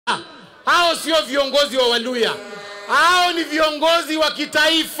Hao sio viongozi wa Waluya. Hao ni viongozi wa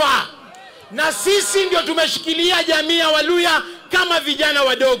kitaifa. Na sisi ndio tumeshikilia jamii ya Waluya kama vijana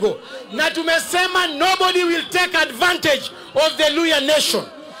wadogo. Na tumesema nobody will take advantage of the Luya nation.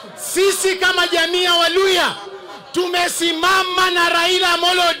 Sisi kama jamii ya Waluya tumesimama na Raila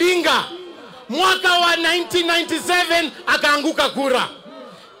Amolo Odinga. Mwaka wa 1997 akaanguka kura.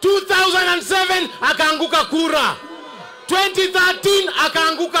 2007 akaanguka kura. 2013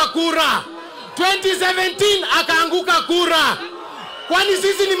 akaanguka kura. 2017 akaanguka kura. Kwani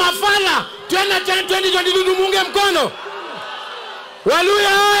sisi ni mafala? 2022 munge mkono. Waluya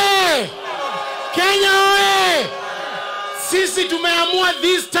oe! Kenya oe! Sisi tumeamua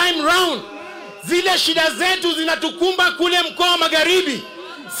this time round. Zile shida zetu zinatukumba kule mkoa magharibi.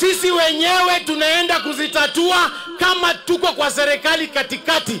 Sisi wenyewe tunaenda kuzitatua kama tuko kwa serikali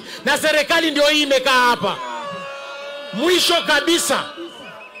katikati. Na serikali ndio hii imekaa hapa. Mwisho kabisa,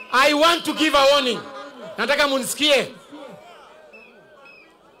 I want to give a warning. Nataka munisikie.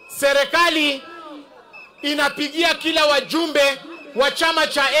 Serikali inapigia kila wajumbe wa chama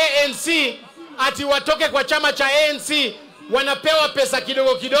cha ANC ati watoke kwa chama cha ANC, wanapewa pesa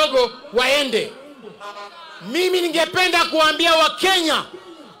kidogo kidogo waende. Mimi ningependa kuambia Wakenya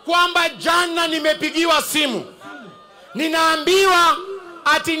kwamba jana nimepigiwa simu. Ninaambiwa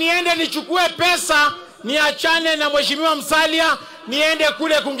ati niende nichukue pesa niachane na Mheshimiwa Musalia niende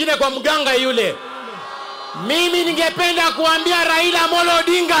kule kungine kwa mganga yule. Mimi ningependa kuambia Raila Amolo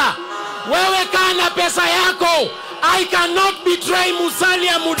Odinga, wewe kaa na pesa yako. I cannot betray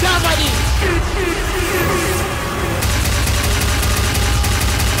Musalia Mudavadi.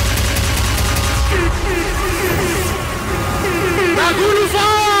 Nakuru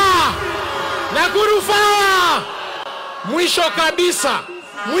fire! Nakuru fire! Mwisho kabisa,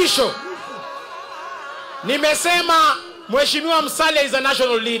 mwisho. Nimesema Mheshimiwa Musalia is a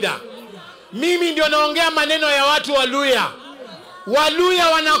national leader. Mimi ndio naongea maneno ya watu wa Luya. Waluya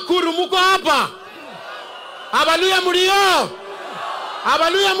wa Nakuru muko hapa? Abaluya mulio?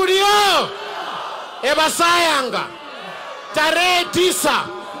 Abaluya mulio? Eba sayanga. Tarehe 9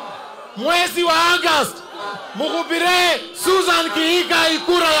 mwezi wa August mukubire Susan Kihika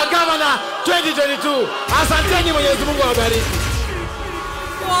ikura ya governor 2022. Asanteni, Mwenyezi Mungu awabariki.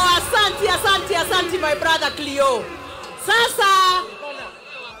 Asante my brother Cleo. Sasa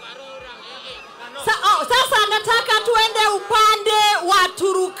nataka tuende upande wa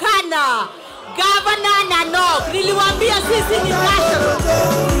Turukana. Governor Nanok, niliwaambia sisi ni national.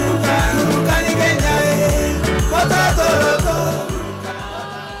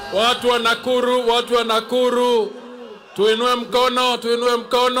 Watu wa Nakuru, tuinue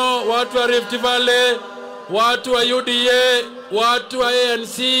mkono, watu wa Rift Valley, watu wa UDA, watu wa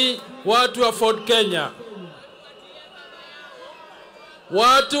ANC, watu wa Ford Kenya.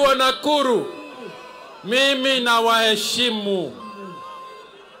 Watu wa Nakuru, mimi na waheshimu.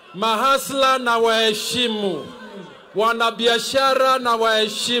 Mahasla na waheshimu. Wanabiashara na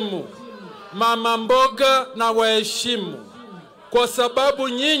waheshimu. Mama mboga na waheshimu. Kwa sababu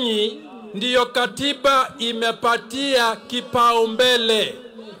nyinyi ndiyo katiba imepatia kipaumbele.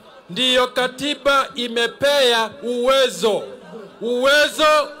 Ndiyo katiba imepea uwezo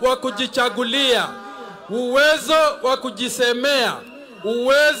wa kujichagulia, uwezo wa kujisemea,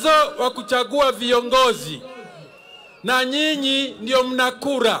 uwezo wa kuchagua viongozi. Na nyinyi ndio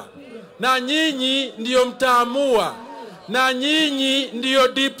mnakura, na nyinyi ndio mtaamua, na nyinyi ndio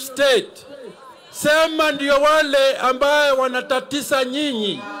deep state. Sema ndio wale ambaye wanatatisa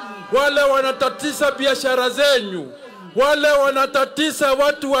nyinyi, wale wanatatisa biashara zenyu, wale wanatatisa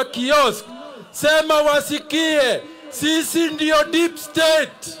watu wa kiosk. Sema wasikie, sisi ndio deep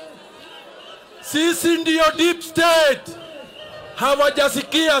state. Sisi ndio deep state.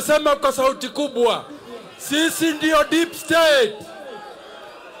 Hawajasikia, sema kwa sauti kubwa. Sisi ndio deep state.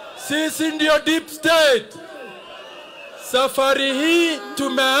 Sisi ndio deep state. Safari hii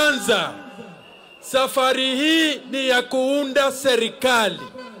tumeanza. Safari hii ni ya kuunda serikali.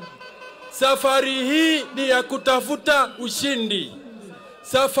 Safari hii ni ya kutafuta ushindi.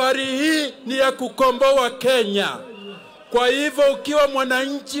 Safari hii ni ya kukomboa Kenya. Kwa hivyo ukiwa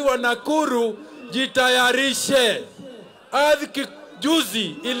mwananchi wa Nakuru, jitayarishe. Ardhi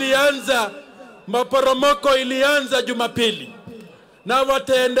juzi ilianza, maporomoko ilianza Jumapili. Na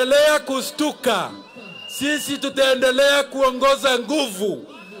wataendelea kustuka. Sisi tutaendelea kuongoza nguvu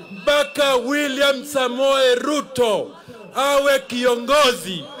mpaka William Samoei Ruto awe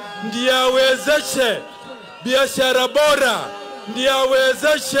kiongozi, ndiye awezeshe biashara bora, ndiye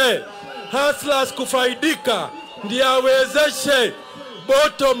awezeshe hustlers kufaidika, ndiye awezeshe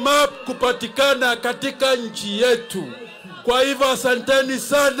bottom up kupatikana katika nchi yetu. Kwa hivyo asanteni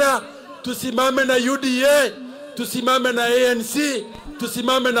sana, tusimame na UDA, tusimame na ANC,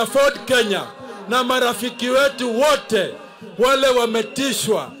 tusimame na Ford Kenya na marafiki wetu wote wale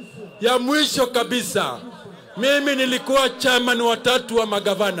wametishwa. Ya mwisho kabisa, mimi nilikuwa chairman wa 3 wa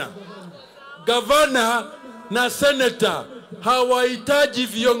magavana. Gavana na senator hawahitaji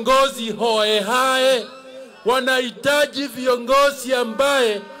viongozi hoehae, wanahitaji viongozi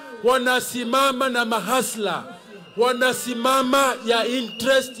ambaye wanasimama na mahasla, wanasimama ya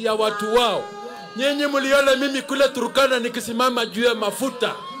interest ya watu wao. Nyinyi mliona mimi kule Turkana nikisimama juu ya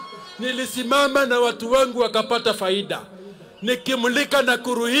mafuta, nilisimama na watu wangu wakapata faida. Nikimulika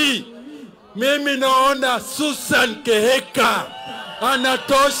Nakuru hii, mimi naona Susan Keheka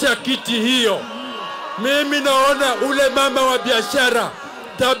anatosha kiti hiyo. Mimi naona ule mama wa biashara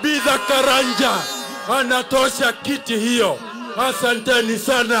Tabitha Karanja anatosha kiti hiyo. Asanteni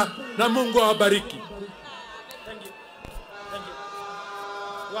sana na Mungu awabariki. Thank you. Thank you.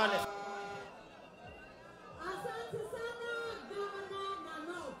 Asante sana Governor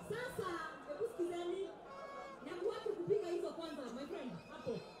Nanok. Sasa hebu sikizeni na watu kupiga hizo kwanza, my friend,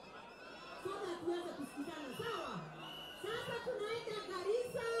 hapo. So that tuweze kusikizana, sawa? Sasa tunaenda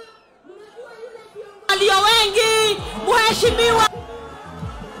Garissa. Mnajua yule kiongozi walio wengi, mheshimiwa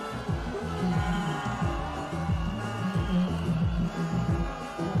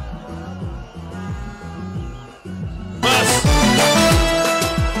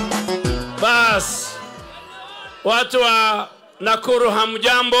Bas, watu wa Nakuru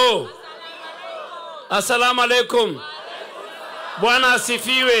hamjambo. Assalamu alaikum. Bwana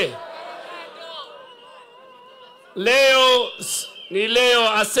asifiwe. Leo ni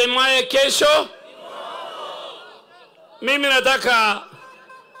leo, asemaye kesho. Mimi nataka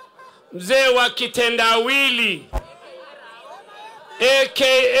mzee wa kitendawili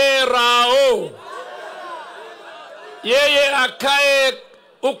aka Rao, yeye akae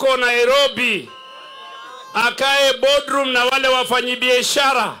uko Nairobi, akae boardroom na wale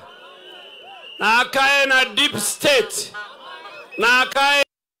wafanyibiashara, na akae na deep state, na akae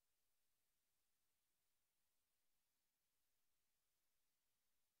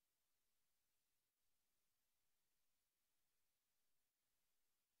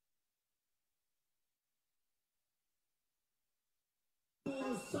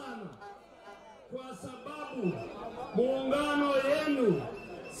sana kwa sababu muungano yenu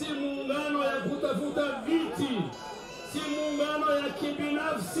si muungano ya kutafuta viti, si muungano ya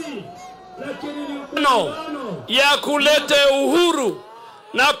kibinafsi, lakini ni muungano ya kulete uhuru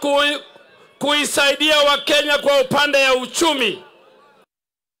na kuisaidia Wakenya kwa upande ya uchumi.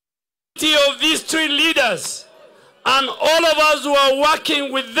 Of these 3 leaders and all of us who are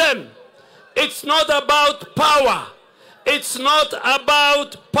working with them, it's not about power. It's not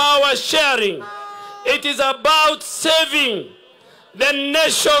about power sharing. It is about saving the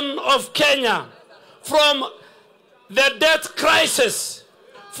nation of Kenya from the death crisis,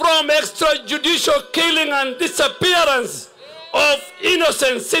 from extrajudicial killing and disappearance of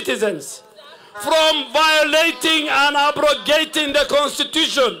innocent citizens, from violating and abrogating the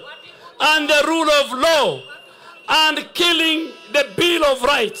Constitution and the rule of law, and killing the Bill of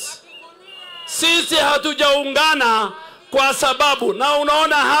Rights. Sisi hatujaungana kwa sababu, na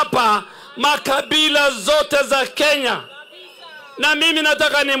unaona hapa makabila zote za Kenya. Na mimi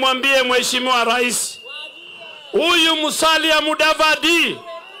nataka nimwambie Mheshimiwa Rais, huyu Musalia Mudavadi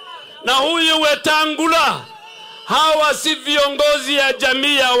na huyu Wetangula, hawa si viongozi ya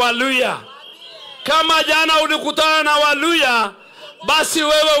jamii ya Waluya. Kama jana ulikutana na Waluya, basi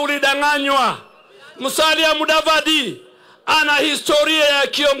wewe ulidanganywa. Musalia Mudavadi ana historia ya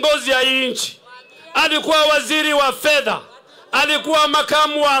kiongozi ya nchi. Alikuwa waziri wa fedha, alikuwa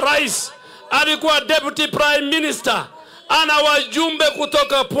makamu wa rais, alikuwa deputy prime minister, ana wajumbe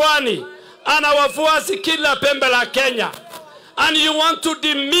kutoka pwani, ana wafuasi kila pembe la Kenya. And you want to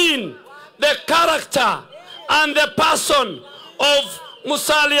demean the character and the person of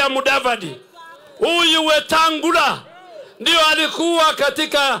Musalia Mudavadi. Huyu Wetangula ndio alikuwa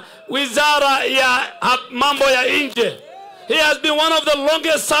katika wizara ya mambo ya nje. He has been one of the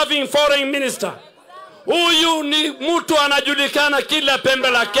longest serving foreign minister. Huyu ni mtu anajulikana kila pembe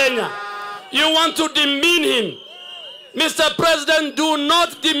la Kenya. You want to demean him. Mr. President, do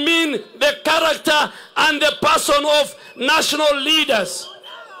not demean the character and the person of national leaders.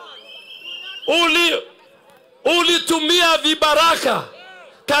 Ulitumia vibaraka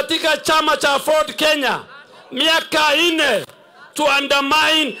katika chama cha Ford Kenya miaka 4 to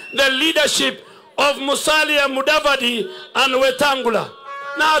undermine the leadership of Musalia Mudavadi and Wetangula.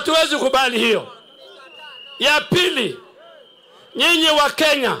 Na hatuwezi kubali hiyo. Ya pili, nyinyi wa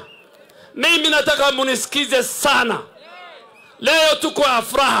Kenya, mimi nataka munisikize sana. Leo tuko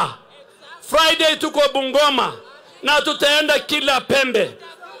afraha. Friday tuko Bungoma na tutaenda kila pembe.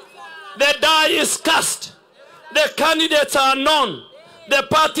 The die is cast. The candidates are known. The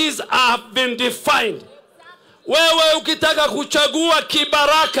parties have been defined. Wewe ukitaka kuchagua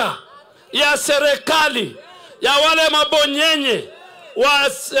kibaraka ya serikali ya wale mabonyenye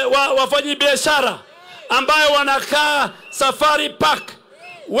wafanyi biashara ambayo wanakaa Safari Park,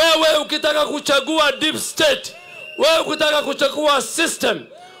 wewe ukitaka kuchagua deep state, wewe ukitaka kuchagua system,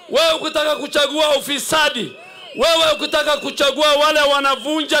 wewe ukitaka kuchagua ufisadi, wewe ukitaka kuchagua wale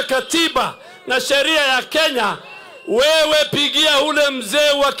wanavunja katiba na sheria ya Kenya, wewe pigia ule mzee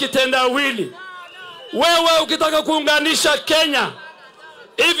wa kitendawili. Wewe ukitaka kuunganisha Kenya,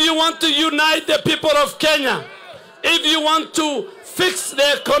 if you want to unite the people of Kenya, if you want to fix the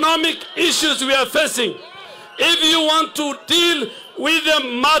economic issues we are facing, if you want to deal with the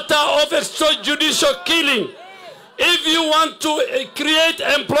matter of extrajudicial killing, if you want to create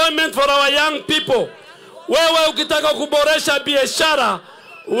employment for our young people, wewe ukitaka kuboresha biashara,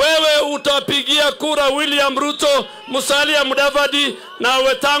 wewe utapigia kura William Ruto, Musalia Mudavadi na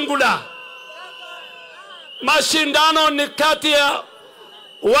Wetangula. Mashindano ni kati ya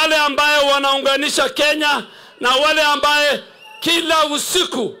wale ambaye wanaunganisha Kenya na wale ambaye kila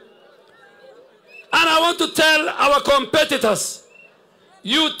usiku. And I want to tell our competitors,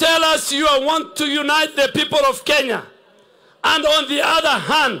 you tell us you want to unite the people of Kenya, and on the other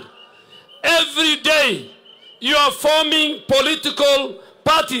hand, every day you are forming political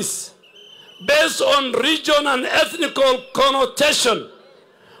parties based on region and ethnical connotation.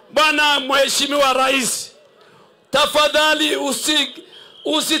 Bwana Mheshimiwa Rais, tafadhali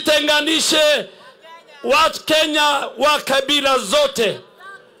usitenganishe watu Kenya wa kabila zote.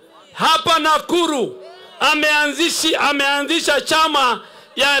 Hapa Nakuru ameanzisha chama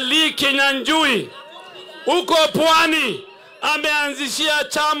ya Lee Kinyanjui. Huko Pwani ameanzishia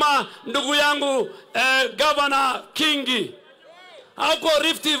chama ndugu yangu Governor Kingi. Huko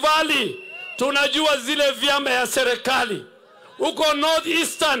Rift Valley tunajua zile vyama ya serikali. Huko North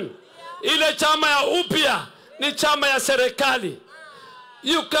Eastern ile chama ya upya ni chama ya serikali.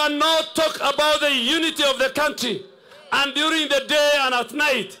 You cannot talk about the unity of the country and during the day and at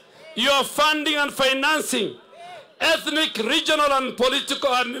night you are funding and financing ethnic, regional and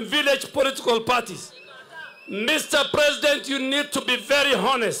political and village political parties. Mr. President, you need to be very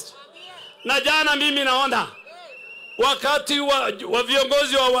honest. Na jana mimi naona wakati wa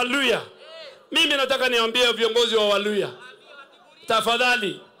viongozi wa Waluya, mimi nataka niambie viongozi wa Waluya,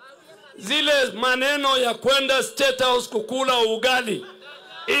 tafadhali zile maneno ya kwenda State House kukula ugali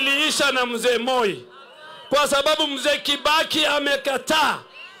iliisha na mzee Moi, kwa sababu mzee Kibaki amekataa.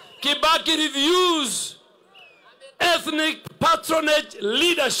 Kibaki reviews ethnic patronage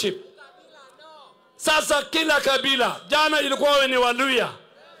leadership. Sasa kila kabila, jana ilikuwa ni Waluya,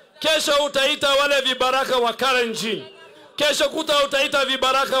 kesho utaita wale vibaraka wa Kalenjin, kesho utaita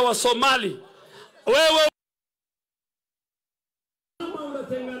vibaraka wa Somali. Wewe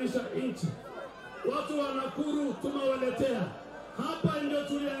unatenganisha nchi. Watu wa Nakuru tumewaletea. Hapa ndio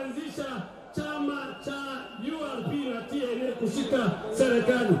tulianzisha chama cha URP na TNA kushika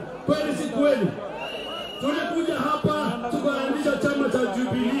serikali. Kweli si kweli? Tulikuja hapa tukaanzisha chama cha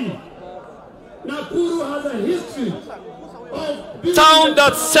Jubilee. Nakuru has a history of town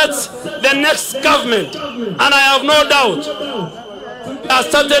that sets the next government, and I have no doubt I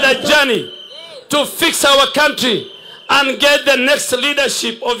started a journey to fix our country and get the next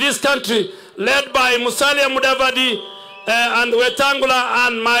leadership of this country led by Musalia Mudavadi and Wetangula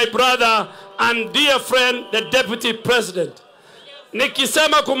and my brother and dear friend the Deputy President.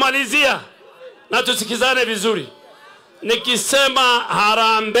 Nikisema kumalizia na tusikizane vizuri. Nikisema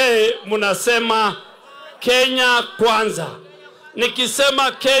harambee munasema Kenya kwanza.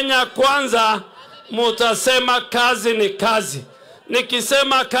 Nikisema Kenya kwanza mutasema kazi ni kazi.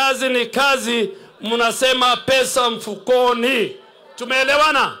 Nikisema kazi ni kazi munasema pesa mfukoni.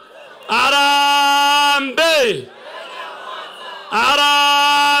 Tumeelewana? Harambee!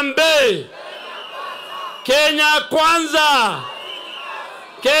 Harambee! Kenya kwanza!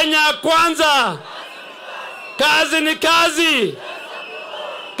 Kenya kwanza! Kazi ni kazi!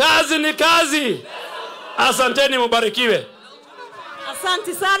 Kazi ni kazi! Asanteni, mubarikiwe.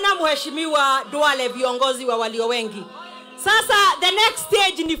 Asante sana Mheshimiwa Duale, viongozi wa walio wengi. Sasa the next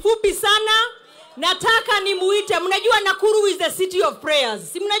stage ni fupi sana. Nataka nimuite, mnajua Nakuru is the city of prayers.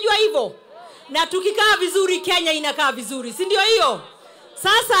 Si mnajua hivyo? Na tukikaa vizuri Kenya inakaa vizuri. Si ndio hiyo?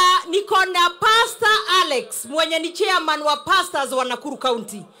 Sasa niko na Pastor Alex, mwenye ni chairman wa pastors wa Nakuru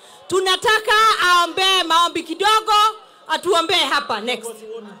County. Tunataka aombe maombi kidogo, atuombe hapa next.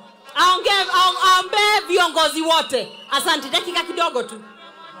 Aombe viongozi wote. Asante, dakika kidogo tu.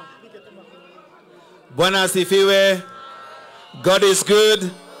 Bwana asifiwe. God is good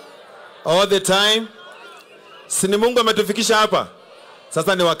all the time. Si ni Mungu ametufikisha hapa.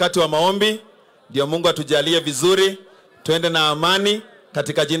 Sasa ni wakati wa maombi. Ndio Mungu atujalie vizuri. Tuende na amani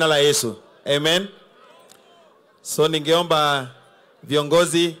katika jina la Yesu. Amen. So ningeomba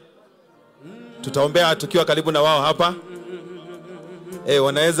viongozi, tutaombea tukiwa karibu na wao hapa.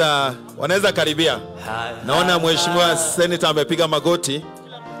 Wanaweza karibia. Naona mheshimiwa senator amepiga magoti.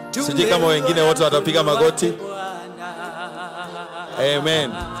 Sijui kama wengine wote watapiga magoti.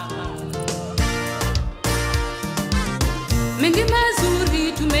 Amen. Mengi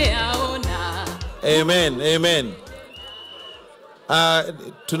mazuri tumeyaona. Amen, amen.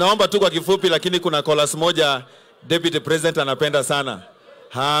 Tunaomba tu kwa kifupi, lakini kuna chorus moja Deputy President anapenda sana.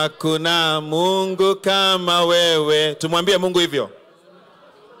 Hakuna Mungu kama wewe. Tumwambie Mungu hivyo.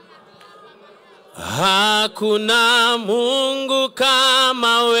 Hakuna Mungu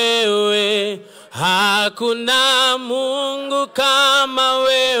kama wewe. Hakuna Mungu kama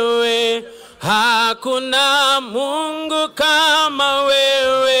wewe. Hakuna Mungu kama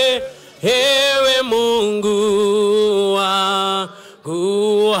wewe. Ewe Mungu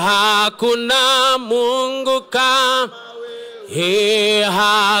wangu. Hakuna Mungu kama wewe.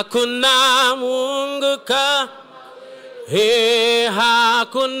 Hakuna Mungu kama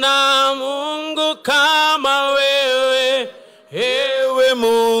hakuna Mungu kama wewe. Ewe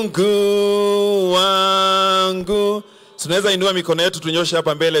Mungu wangu. Tunaweza inua mikono yetu tunyoshe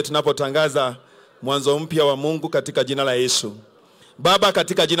hapa mbele tunapotangaza mwanzo mpya wa Mungu katika jina la Yesu. Baba,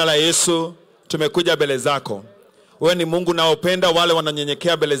 katika jina la Yesu tumekuja mbele zako. Wewe ni Mungu unaopenda wale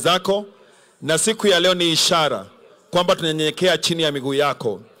wananyenyekea mbele zako, na siku ya leo ni ishara kwamba tunanyenyekea chini ya miguu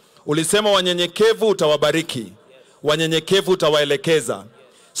yako. Ulisema wanyenyekevu utawabariki, wanyenyekevu utawaelekeza.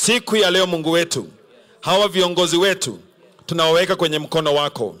 Siku ya leo Mungu wetu, hawa viongozi wetu tunawaweka kwenye mkono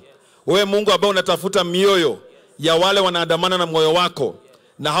wako. Wewe Mungu ambaye unatafuta mioyo ya wale wanaandamana na moyo wako,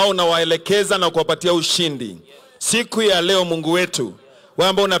 na hao unawaelekeza na kuwapatia ushindi. Siku ya leo Mungu wetu, wewe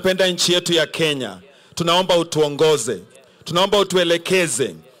ambaye unapenda nchi yetu ya Kenya, tunaomba utuongoze, tunaomba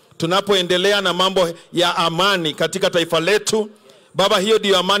utuelekeze tunapoendelea na mambo ya amani katika taifa letu. Baba, hiyo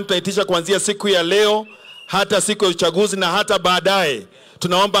ndio amani tunaitisha kuanzia siku ya leo hata siku ya uchaguzi na hata baadaye.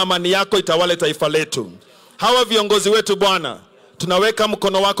 Tunaomba amani yako itawale taifa letu. Hawa viongozi wetu Bwana, tunaweka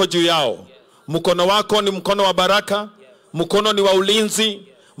mkono wako juu yao. Mkono wako ni mkono wa baraka, mkono ni wa ulinzi,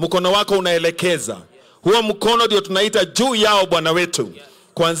 mkono wako unaelekeza. Huo mkono ndio tunaita juu yao Bwana wetu.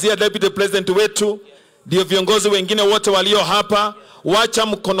 Kuanzia Deputy President wetu, ndio viongozi wengine wote walio hapa, wacha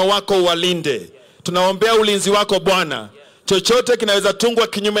mkono wako uwalinde. Tunaombea ulinzi wako Bwana. Chochote kinaweza tungwa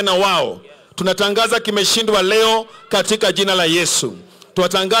kinyume na wao, tunatangaza kimeshindwa leo katika jina la Yesu.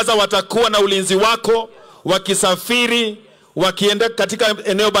 Tunatangaza watakuwa na ulinzi wako, wakisafiri, wakienda katika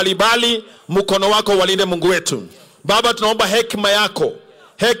eneo mbalimbali, mkono wako walinde Mungu wetu. Baba, tunaomba hekima yako,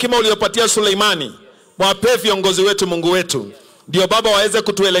 hekima uliyopatia Suleimani, wape viongozi wetu Mungu wetu. Ndio Baba waweze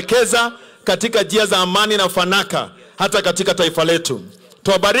kutuelekeza katika njia za amani na fanaka hata katika taifa letu.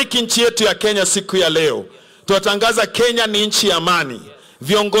 Tuwabariki nchi yetu ya Kenya siku ya leo. Tunatangaza Kenya ni nchi ya amani.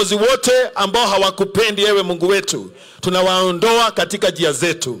 Viongozi wote ambao hawakupendi ewe Mungu wetu, tunawaondoa katika njia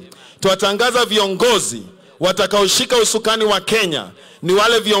zetu. Tunatangaza viongozi watakaoshika usukani wa Kenya ni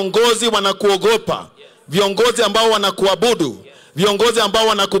wale viongozi wanakuogopa, viongozi ambao wanakuabudu, viongozi ambao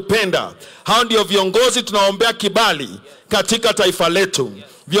wanakupenda. Hao ndio viongozi tunaombea kibali katika taifa letu.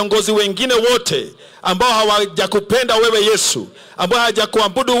 Viongozi wengine wote ambao hawajakupenda wewe Yesu, ambao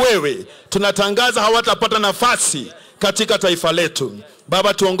hawajakuabudu wewe, tunatangaza hawatapata nafasi katika taifa letu.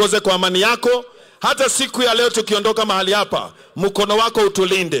 Baba, tuongoze kwa amani yako. Hata siku ya leo tukiondoka mahali hapa, mkono wako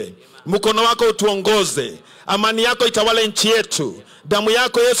utulinde, mkono wako utuongoze. Amani yako itawale nchi yetu, damu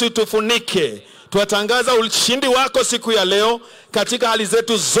yako Yesu itufunike. Tunatangaza ushindi wako siku ya leo katika hali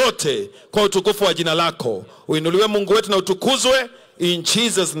zetu zote kwa utukufu wa jina lako. Uinuliwe Mungu wetu na utukuzwe. In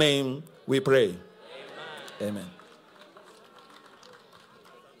Jesus' name we pray. Amen. Amen.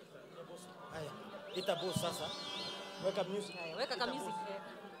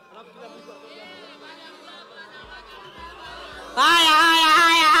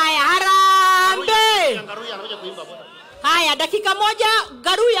 Haya, harambe. Haya, dakika moja,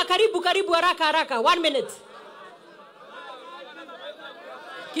 Garuya karibu haraka 1 minute.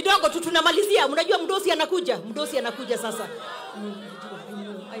 Kidogo tu tunamalizia. Mnajua mdosi anakuja sasa.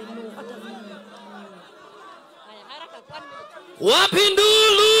 Wapi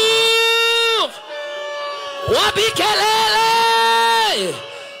ndulu? Wapi kelele?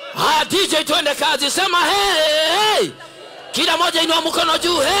 DJ twende kazi, sema hey. Kila moja inua mkono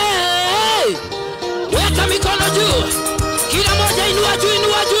juu, hey. Weka mikono juu. Kila moja inua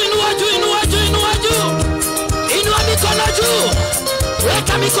juu.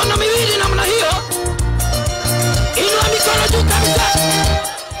 Weka mikono miwili namna hiyo. Inua mikono juu kabisa.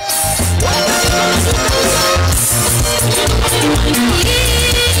 Weka mikono juu kabisa.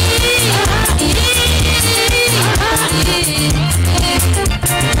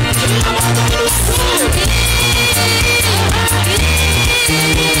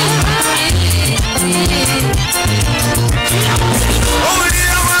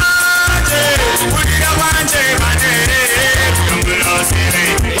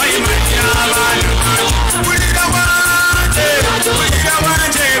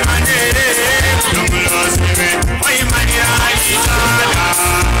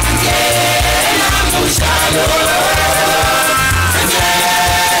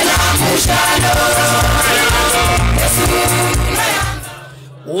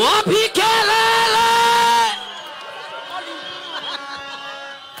 Wapi kelele?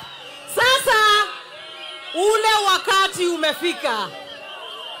 Sasa ule wakati umefika.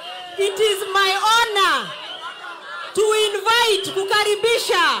 It is my honor to invite,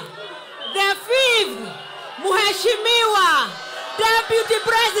 kukaribisha the fifth Mheshimiwa Deputy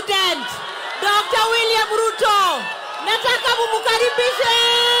President Dr. William Ruto. Nataka mumukaribishe.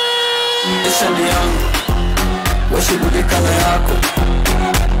 Maisha ni yangu, washughulika na yako.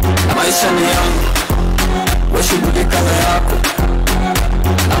 Maisha ni yangu, washughulika na yako.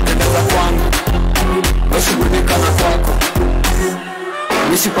 Napendeza kwangu, washughulika na kwako.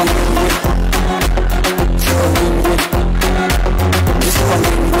 Nishi kwa Mungu, siku Mungu. Nishi kwa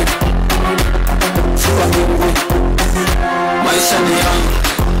Mungu, siku Mungu. Maisha ni yangu,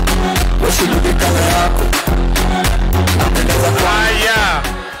 washughulika na yako. Napendeza kwangu.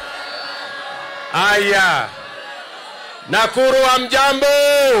 Aya. Nakuru wa mjambo.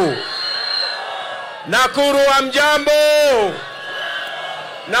 Nakuru wa mjambo.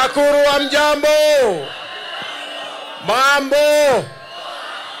 Nakuru wa mjambo. Mambo.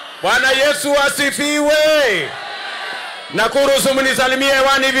 Bwana Yesu asifiwe. Nakuru, sumnisalimie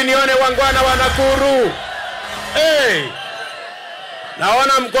hewani hivi nione wangwana wa Nakuru. Hey.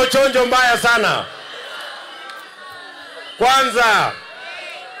 Naona mko chonjo mbaya sana. Kwanza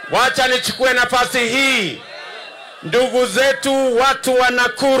wacha nichukue nafasi hii, ndugu zetu watu wa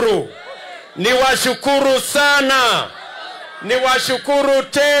Nakuru, niwashukuru sana, niwashukuru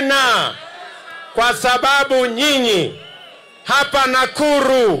tena, kwa sababu nyinyi hapa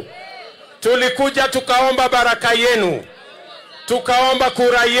Nakuru tulikuja tukaomba baraka yenu, tukaomba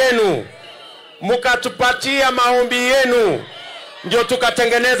kura yenu, mukatupatia maombi yenu, ndio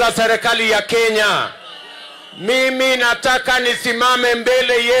tukatengeneza serikali ya Kenya. Mimi nataka nisimame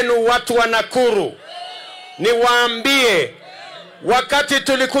mbele yenu watu wa Nakuru, niwaambie, wakati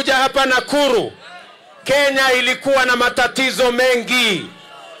tulikuja hapa Nakuru, Kenya ilikuwa na matatizo mengi.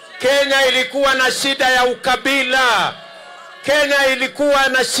 Kenya ilikuwa na shida ya ukabila. Kenya ilikuwa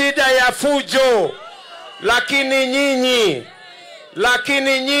na shida ya fujo. Lakini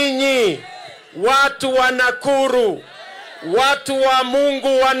nyinyi watu wa Nakuru, watu wa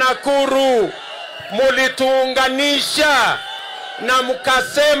Mungu wa Nakuru, mulituunganisha na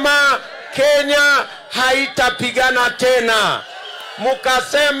mukasema Kenya haitapigana tena.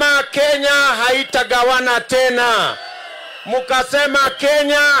 Mukasema Kenya haitagawana tena. Mukasema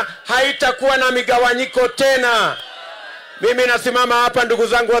Kenya haitakuwa na migawanyiko tena. Mimi nasimama hapa ndugu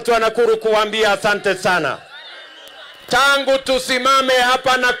zangu watu wa Nakuru kuambia asante sana. Tangu tusimame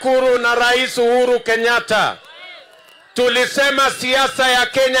hapa Nakuru na Rais Uhuru Kenyatta, tulisema siasa ya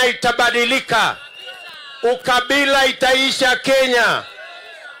Kenya itabadilika. Ukabila itaisha Kenya.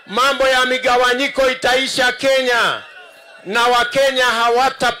 Mambo ya migawanyiko itaisha Kenya. Na Wakenya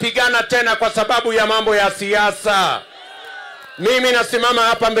hawatapigana tena kwa sababu ya mambo ya siasa. Mimi nasimama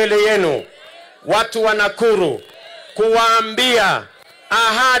hapa mbele yenu watu wa Nakuru kuwaambia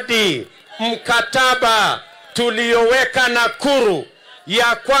ahadi, mkataba tulioweka Nakuru,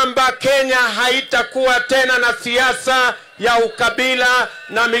 ya kwamba Kenya haitakuwa tena na siasa ya ukabila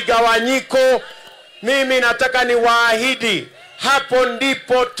na migawanyiko. Mimi nataka niwaahidi, hapo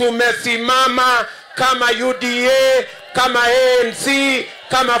ndipo tumesimama kama UDA, kama ANC,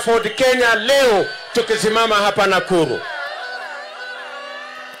 kama Ford Kenya leo tukisimama hapa Nakuru.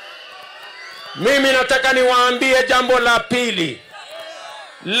 Mimi nataka niwaambie jambo la pili.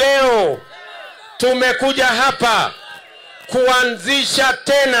 Leo tumekuja hapa kuanzisha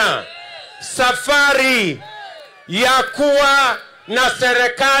tena safari ya kuwa na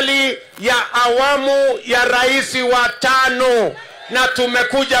serikali ya awamu ya rais wa 5, na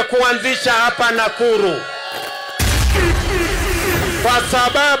tumekuja kuanzisha hapa Nakuru kwa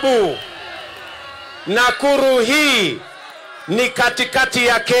sababu Nakuru hii ni katikati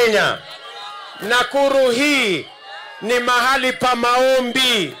ya Kenya. Nakuru hii ni mahali pa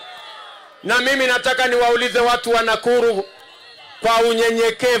maombi. Na mimi nataka niwaulize watu wa Nakuru kwa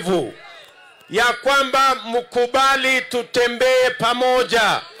unyenyekevu ya kwamba mkubali tutembee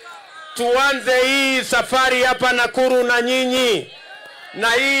pamoja. Tuanze hii safari hapa Nakuru na nyinyi.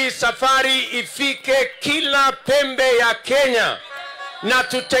 Na hii safari ifike kila pembe ya Kenya. Na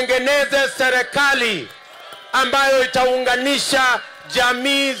tutengeneze serikali ambayo itaunganisha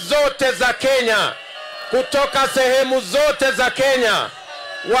jamii zote za Kenya. Kutoka sehemu zote za Kenya.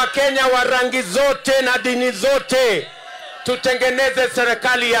 Wakenya wa rangi zote na dini zote. Tutengeneze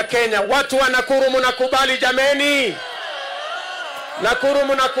serikali ya Kenya. Watu wa Nakuru mnakubali jameni? Nakuru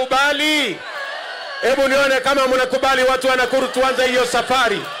mnakubali? Hebu nione kama mnakubali watu wa Nakuru, tuanze hiyo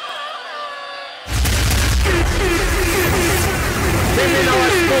safari.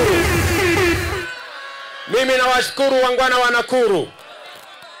 Mimi nawashukuru wangwana wa Nakuru.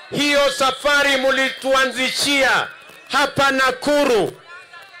 Hiyo safari mulituanzishia hapa Nakuru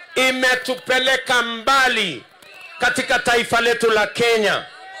imetupeleka mbali katika taifa letu la Kenya.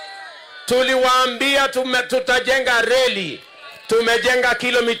 Tuliwaambia tutajenga reli, tumejenga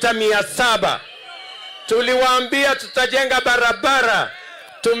kilomita 700. Tuliwaambia tutajenga barabara,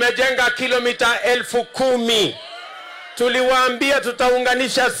 tumejenga kilomita 10,000. Tuliwaambia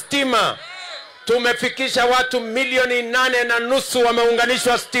tutaunganisha stima, tumefikisha watu 8.5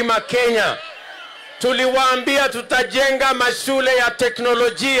 wameunganishwa stima Kenya. Tuliwaambia tutajenga mashule ya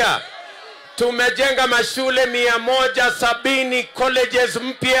teknolojia, tumejenga mashule 170 colleges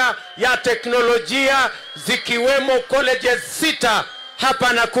mpya ya teknolojia, zikiwemo colleges 6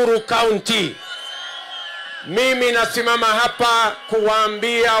 hapa Nakuru County. Mimi nasimama hapa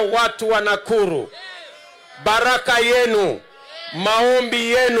kuwaambia watu wa Nakuru, baraka yenu,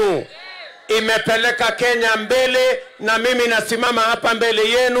 maombi yenu imepeleka Kenya mbele, na mimi nasimama hapa mbele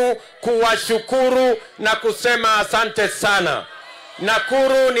yenu kuwashukuru na kusema asante sana.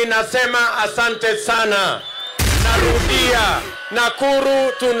 Nakuru ninasema asante sana. Narudia,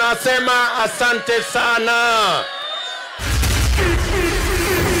 Nakuru tunasema asante sana.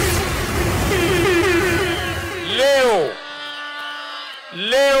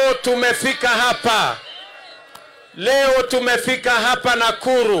 Leo tumefika hapa. Leo tumefika hapa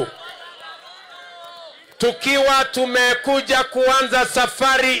Nakuru tukiwa tumekuja kuanza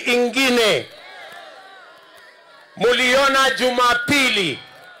safari ingine. Muliona Jumapili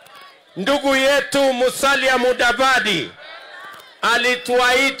ndugu yetu Musalia Mudavadi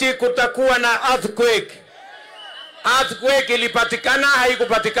alituahidi kutakuwa na earthquake. Earthquake ilipatikana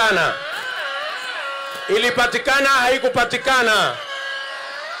haikupatikana? Ilipatikana haikupatikana?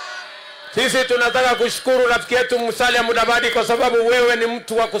 Sisi tunataka kushukuru rafiki yetu Musalia Mudavadi kwa sababu wewe ni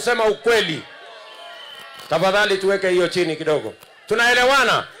mtu wa kusema ukweli. Tafadhali tuweke hiyo chini kidogo.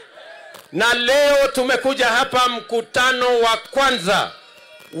 Tunaelewana? Na leo tumekuja hapa mkutano wa kwanza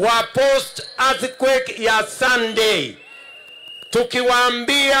wa post earthquake ya Sunday,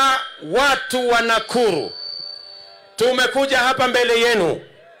 tukiwaambia watu wa Nakuru, tumekuja hapa mbele yenu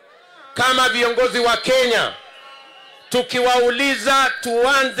kama viongozi wa Kenya, tukiwauliza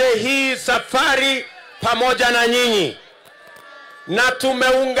tuanze hii safari pamoja na nyinyi. Na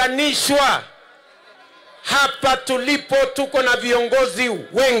tumeunganishwa hapa tulipo, tuko na viongozi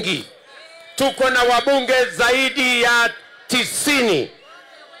wengi. Tuko na wabunge zaidi ya 90.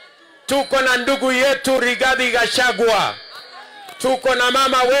 Tuko na ndugu yetu Rigathi Gachagua. Tuko na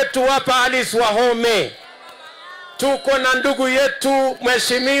mama wetu hapa Alice Wahome. Tuko na ndugu yetu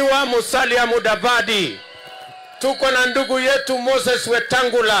Mheshimiwa Musalia Mudavadi. Tuko na ndugu yetu Moses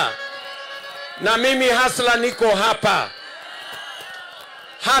Wetangula. Na mimi hasla niko hapa.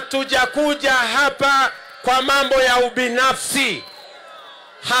 Hatujakuja hapa kwa mambo ya ubinafsi.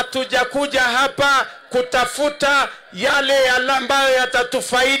 Hatujakuja hapa kutafuta yale ambayo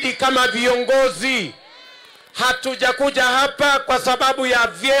yatatufaidi kama viongozi. Hatujakuja hapa kwa sababu ya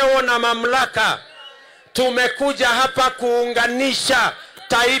vyeo na mamlaka. Tumekuja hapa kuunganisha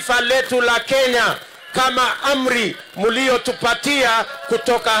taifa letu la Kenya kama amri mliotupatia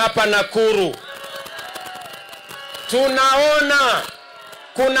kutoka hapa Nakuru. Tunaona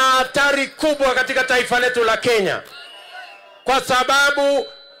kuna hatari kubwa katika taifa letu la Kenya, kwa sababu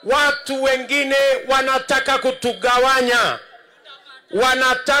watu wengine wanataka kutugawanya,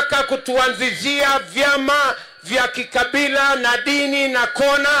 wanataka kutuanzishia vyama vya kikabila na dini na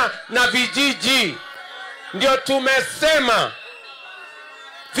kona na vijiji. Ndio tumesema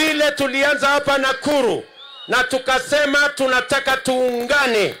vile tulianza hapa Nakuru na tukasema tunataka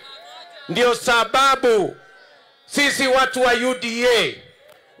tuungane. Ndio sababu sisi watu wa UDA,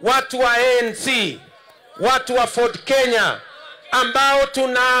 watu wa ANC, watu wa Ford Kenya, ambao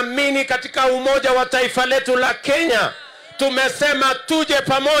tunaamini katika umoja wa taifa letu la Kenya, tumesema tuje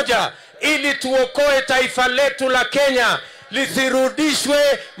pamoja ili tuokoe taifa letu la Kenya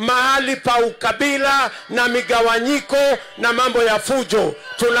lisirudishwe mahali pa ukabila na migawanyiko na mambo ya fujo.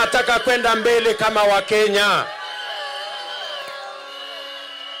 Tunataka kwenda mbele kama Wakenya.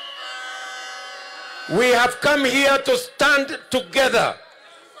 We have come here to stand together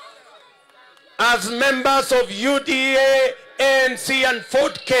as members of UDA, ANC and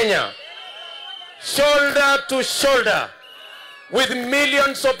Ford Kenya, shoulder to shoulder with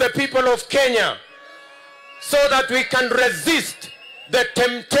millions of the people of Kenya, so that we can resist the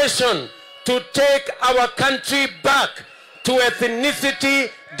temptation to take our country back to ethnicity,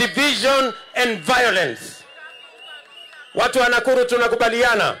 division and violence. Watu wa Nakuru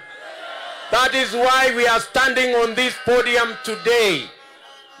tunakubaliana. That is why we are standing on this podium today.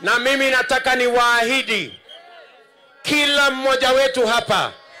 Na mimi nataka niwaahidi kila mmoja wetu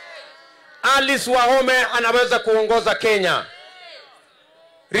hapa, Alice Wahome anaweza kuongoza Kenya,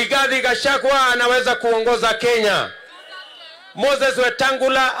 Rigathi Gachagua anaweza kuongoza Kenya, Moses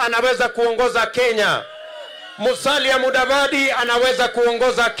Wetangula anaweza kuongoza Kenya, Musalia Mudavadi anaweza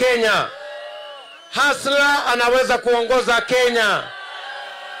kuongoza Kenya, Hasla anaweza kuongoza Kenya.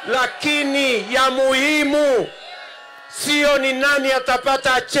 Lakini ya muhimu sio ni nani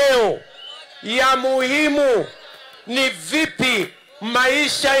atapata cheo. Ya muhimu ni vipi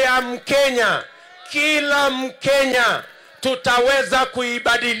maisha ya Mkenya, kila Mkenya tutaweza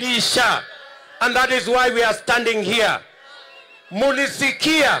kuibadilisha. And that is why we are standing here.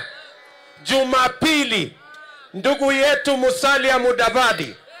 Mulisikia Jumapili ndugu yetu Musalia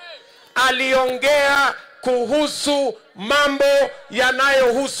Mudavadi aliongea kuhusu mambo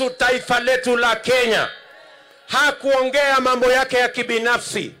yanayohusu taifa letu la Kenya. Hakuongea mambo yake ya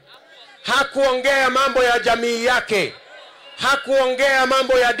kibinafsi, hakuongea mambo ya jamii yake, hakuongea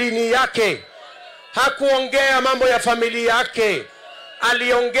mambo ya dini yake, hakuongea mambo ya familia yake.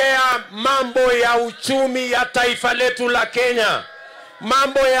 Aliongea mambo ya uchumi ya taifa letu la Kenya,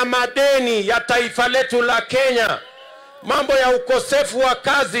 mambo ya madeni ya taifa letu la Kenya, mambo ya ukosefu wa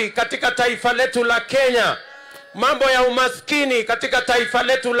kazi katika taifa letu la Kenya, mambo ya umaskini katika taifa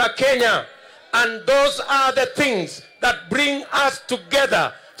letu la Kenya. And those are the things that bring us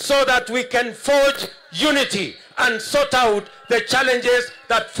together so that we can forge unity and sort out the challenges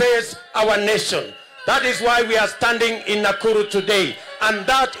that face our nation. That is why we are standing in Nakuru today, and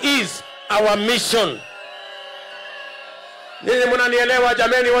that is our mission. Nini mnanielewa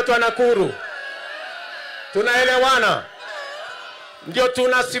jameni watu wa Nakuru? Tunaelewana? Ndio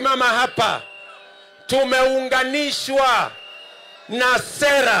tunasimama hapa. Tumeunganishwa na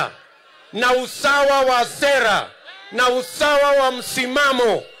sera, na usawa wa sera, na usawa wa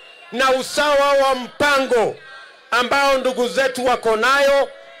msimamo, na usawa wa mpango ambao ndugu zetu wako nayo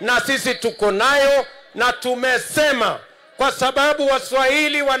na sisi tuko nayo. Na tumesema, kwa sababu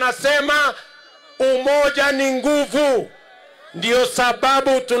Waswahili wanasema umoja ni nguvu, ndio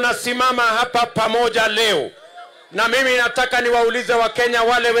sababu tunasimama hapa pamoja leo. Na mimi nataka niwaulize Wakenya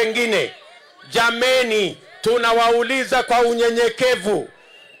wale wengine, jameni, tunawauliza kwa unyenyekevu,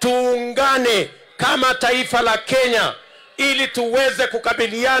 tuungane kama taifa la Kenya ili tuweze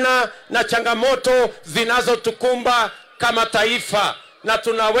kukabiliana na changamoto zinazotukumba kama taifa, na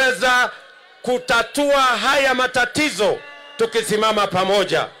tunaweza kutatua haya matatizo tukisimama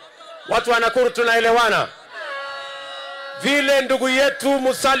pamoja. Watu wa Nakuru tunaelewana? Vile ndugu yetu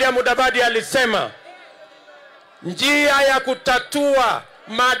Musalia Mudavadi alisema, njia ya kutatua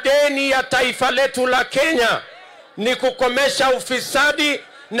madeni ya taifa letu la Kenya ni kukomesha ufisadi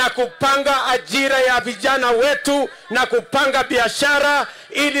na kupanga ajira ya vijana wetu na kupanga biashara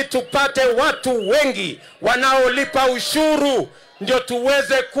ili tupate watu wengi wanaolipa ushuru, ndio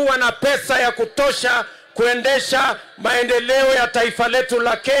tuweze kuwa na pesa ya kutosha kuendesha maendeleo ya taifa letu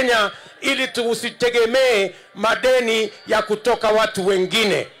la Kenya, ili tusitegemee madeni ya kutoka watu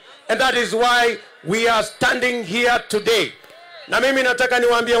wengine. And that is why we are standing here today. Na mimi nataka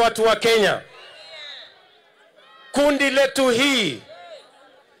niwaambie watu wa Kenya, kundi letu hii,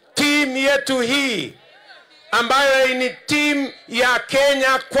 team yetu hii ambayo ni team ya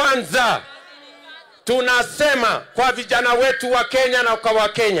Kenya Kwanza, tunasema kwa vijana wetu wa Kenya na kwa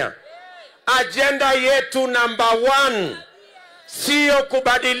Wakenya, agenda yetu number 1 sio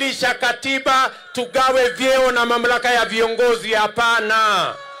kubadilisha katiba tugawe vyeo na mamlaka ya viongozi.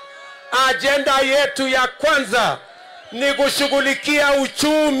 Hapana. Agenda yetu ya kwanza ni kushughulikia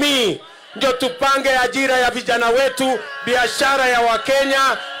uchumi, ndio tupange ajira ya vijana wetu, biashara ya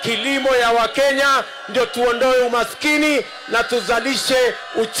Wakenya, kilimo ya Wakenya, ndio tuondoe umaskini na tuzalishe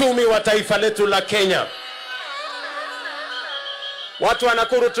uchumi wa taifa letu la Kenya. Watu wa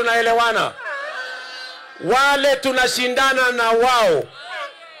Nakuru tunaelewana. Wale tunashindana na wao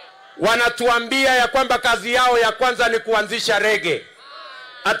wanatuambia ya kwamba kazi yao ya kwanza ni kuanzisha rege.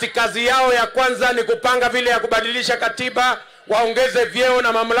 Ati kazi yao ya kwanza ni kupanga vile ya kubadilisha katiba, waongeze vyeo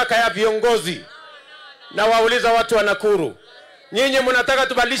na mamlaka ya viongozi. Na wauliza watu wa Nakuru, nyinyi mnataka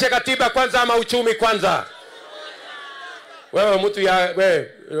tubadilishe katiba kwanza ama uchumi kwanza? Wewe mtu ya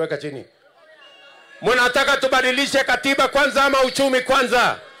wewe weka chini. Mnataka tubadilishe katiba kwanza ama uchumi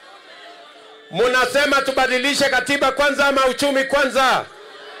kwanza? Mnasema tubadilishe katiba kwanza ama uchumi kwanza?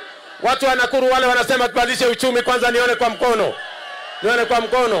 Watu wa Nakuru wale wanasema tubadilishe uchumi kwanza, nione kwa mkono. Nione kwa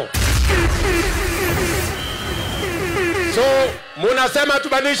mkono. So, mnasema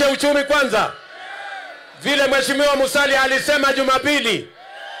tubadilishe uchumi kwanza. Vile Mheshimiwa Musalia alisema Jumapili.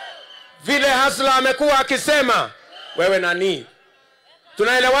 Vile Hasla amekuwa akisema. Wewe nani?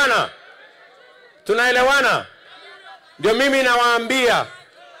 Tunaelewana? Tunaelewana? Ndio mimi nawaambia,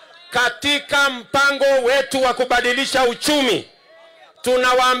 katika mpango wetu wa kubadilisha uchumi,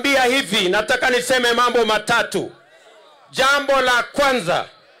 tunawaambia hivi, nataka niseme mambo matatu. Jambo la kwanza,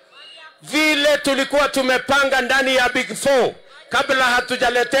 vile tulikuwa tumepanga ndani ya Big Four, kabla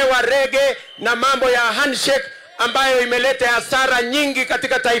hatujaletewa rege na mambo ya handshake ambayo imeleta hasara nyingi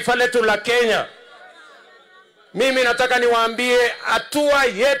katika taifa letu la Kenya. Mimi nataka niwaambie, hatua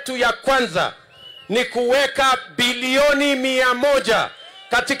yetu ya kwanza ni kuweka bilioni 100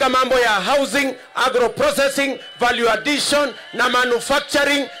 katika mambo ya housing, agro-processing, value addition na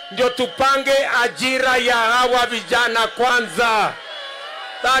manufacturing, ndio tupange ajira ya hawa vijana kwanza.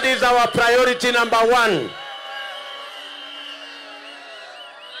 That is our priority number 1.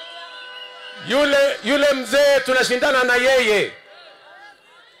 Yule mzee tunashindana na yeye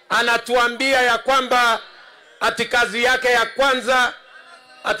anatuambia ya kwamba ati kazi yake ya kwanza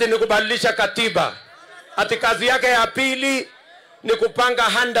ati ni kubadilisha katiba, ati kazi yake ya pili ni kupanga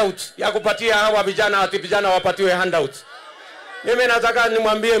handouts ya kupatia hawa vijana, ati vijana wapatiwe handouts. Mimi nataka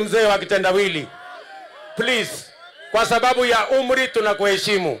nimwambie mzee wa kitendawili, please, kwa sababu ya umri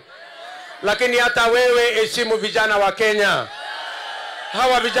tunakuheshimu, lakini hata wewe heshimu vijana wa Kenya.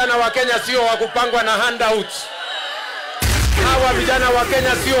 Hawa vijana wa Kenya sio wa kupangwa na handouts. Hawa vijana wa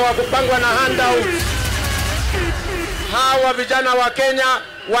Kenya sio wa kupangwa na handouts. Hawa vijana wa Kenya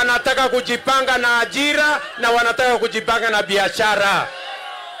wanataka kujipanga na ajira na wanataka kujipanga na biashara.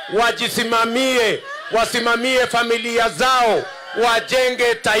 Wajisimamie, wasimamie familia zao,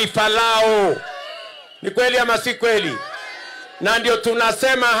 wajenge taifa lao. Ni kweli ama si kweli? Na ndio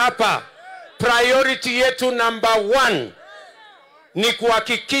tunasema hapa, priority yetu number 1 ni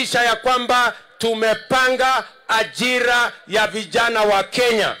kuhakikisha ya kwamba tumepanga ajira ya vijana wa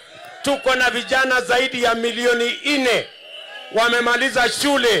Kenya. Tuko na vijana zaidi ya milioni 4 wamemaliza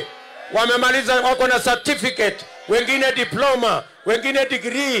shule, wako na certificate, wengine diploma, wengine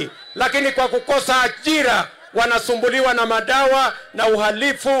degree, lakini kwa kukosa ajira wanasumbuliwa na madawa na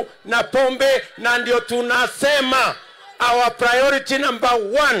uhalifu na pombe. Na ndio tunasema our priority number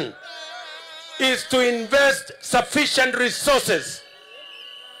 1 is to invest sufficient resources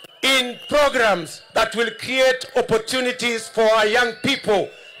in programs that will create opportunities for our young people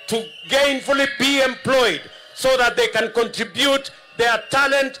to gainfully be employed, so that they can contribute their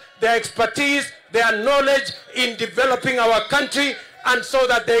talent, their expertise, their knowledge in developing our country, and so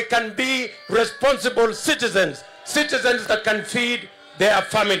that they can be responsible citizens, citizens that can feed their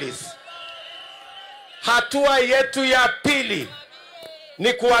families. Hatua yetu ya pili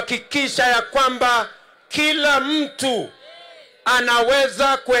ni kuhakikisha ya kwamba kila mtu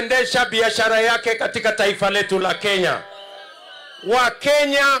anaweza kuendesha biashara yake katika taifa letu la Kenya.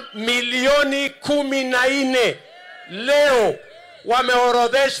 Wakenya milioni 14 leo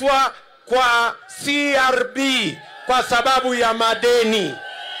wameorodheshwa kwa CRB kwa sababu ya madeni.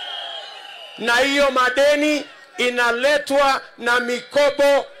 Na hiyo madeni inaletwa na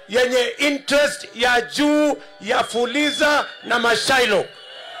mikopo yenye interest ya juu ya Fuliza na Mashailo.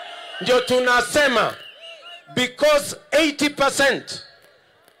 Ndio tunasema, because 80%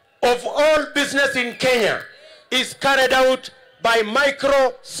 of all business in Kenya is carried out by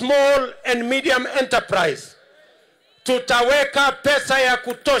micro, small and medium enterprise, tutaweka pesa ya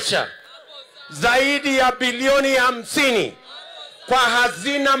kutosha zaidi ya bilioni 50 kwa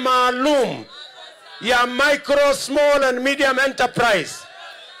hazina maalum ya micro, small and medium enterprise.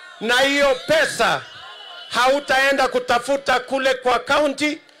 Na hiyo pesa hautaenda kutafuta kule kwa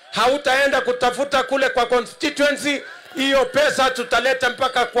county, hautaenda kutafuta kule kwa constituency. Hiyo pesa tutaleta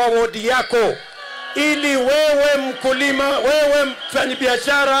mpaka kwa wodi yako, ili wewe mkulima, wewe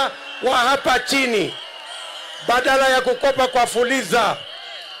mfanyabiashara wa hapa chini, badala ya kukopa kwa Fuliza,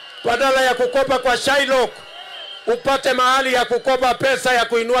 badala ya kukopa kwa Shylock, upate mahali ya kukopa pesa ya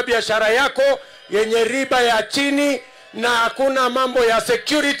kuinua biashara yako yenye riba ya chini na hakuna mambo ya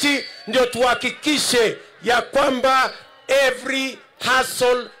security, ndio tuhakikishe ya kwamba every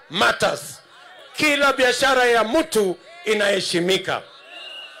hustle matters. Kila biashara ya mtu inaheshimika.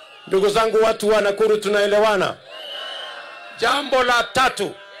 Ndugu zangu, watu wa Nakuru, tunaelewana? Jambo la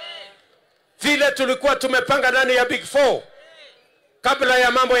tatu, vile tulikuwa tumepanga ndani ya Big Four kabla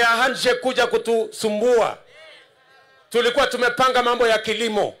ya mambo ya handshake kuja kutusumbua, tulikuwa tumepanga mambo ya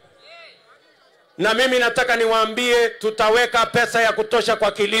kilimo. Na mimi nataka niwaambie, tutaweka pesa ya kutosha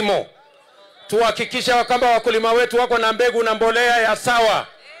kwa kilimo. Tuhakikisha kwamba wakulima wetu wako na mbegu na mbolea ya sawa.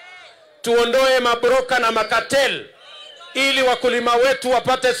 Tuondoe mabroka na makatel ili wakulima wetu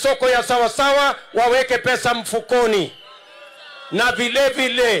wapate soko ya sawa sawa, waweke pesa mfukoni. Na vile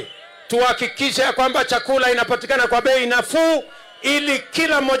vile tuhakikisha kwamba chakula inapatikana kwa bei nafuu ili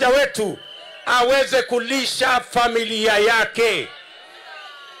kila mmoja wetu aweze kulisha familia yake.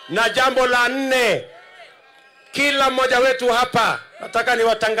 Na jambo la 4, kila mmoja wetu hapa nataka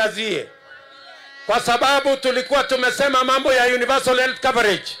niwatangazie, kwa sababu tulikuwa tumesema mambo ya universal health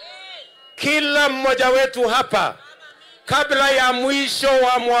coverage. Kila mmoja wetu hapa kabla ya mwisho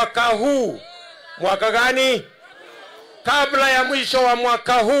wa mwaka huu, mwaka gani? Kabla ya mwisho wa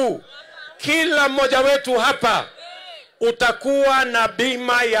mwaka huu, kila mmoja wetu hapa utakuwa na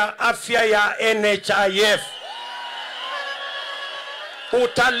bima ya afya ya NHIF.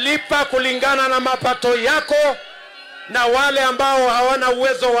 Utalipa kulingana na mapato yako, na wale ambao hawana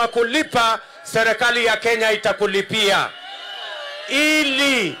uwezo wa kulipa, serikali ya Kenya itakulipia,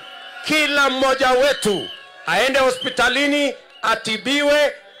 ili kila mmoja wetu aende hospitalini,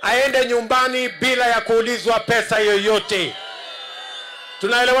 atibiwe, aende nyumbani bila ya kuulizwa pesa yoyote.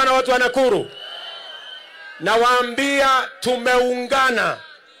 Tunaelewana watu wa Nakuru? Nawaambia tumeungana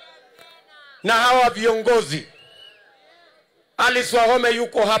na hawa viongozi. Alice Wahome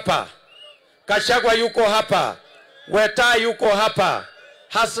yuko hapa, Kashagwa yuko hapa, Weta yuko hapa,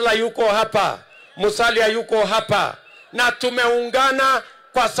 Hasla yuko hapa, Musalia yuko hapa, na tumeungana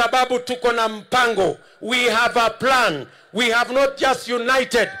kwa sababu tuko na mpango. We have a plan. We have not just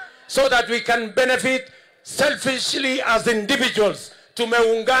united so that we can benefit selfishly as individuals.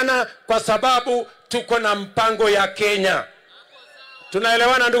 Tumeungana kwa sababu tuko na mpango ya Kenya.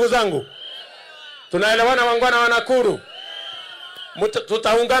 Tunaelewana ndugu zangu? Tunaelewana wangwana wa Nakuru?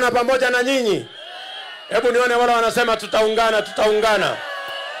 Tutaungana pamoja na nyinyi? Hebu nione wale wanasema tutaungana, tutaungana.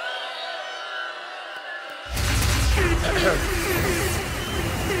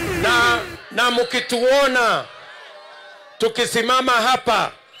 Na mkituona tukisimama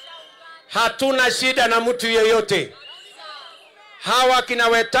hapa, hatuna shida na mtu yeyote. Hawa kina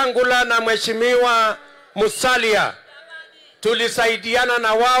Wetangula na mheshimiwa Musalia, tulisaidiana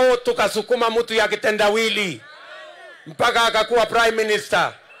na wao tukasukuma mtu ya kitendawili mpaka akakuwa prime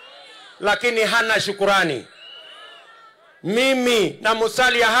minister, lakini hana shukurani. Mimi na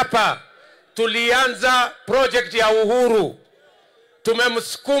Musalia hapa tulianza project ya uhuru,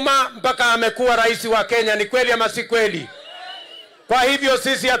 tumemsukuma mpaka amekuwa rais wa Kenya. Ni kweli ama si kweli? Kwa hivyo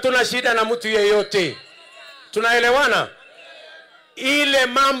sisi hatuna shida na mtu yeyote. Tunaelewana? Ile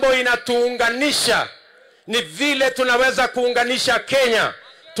mambo inatuunganisha ni vile tunaweza kuunganisha Kenya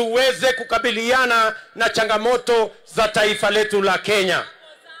tuweze kukabiliana na changamoto za taifa letu la Kenya.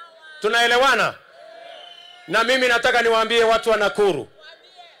 Tunaelewana? Na mimi nataka niwaambie watu wa Nakuru,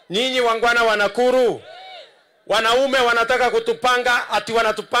 nyinyi wangwana wa Nakuru, wanaume wanataka kutupanga, ati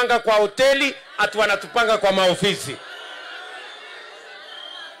wanatupanga kwa hoteli, ati wanatupanga kwa maofisi.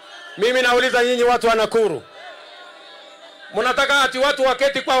 Mimi nauliza nyinyi watu wa Nakuru, mnataka ati watu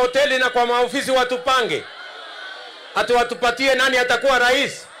waketi kwa hoteli na kwa maofisi watupange? Ati watupatie nani atakuwa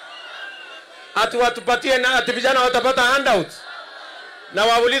rais? Ati watupatie na ati vijana watapata handouts? Na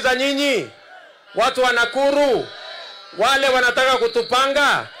wauliza nyinyi watu wa Nakuru, wale wanataka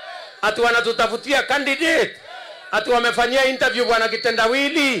kutupanga, ati wanatutafutia candidate, ati wamefanyia interview bwana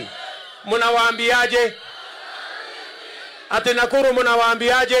kitendawili, mnawaambiaje? Ati Nakuru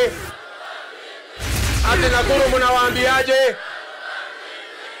mnawaambiaje? Ati Nakuru mnawaambiaje?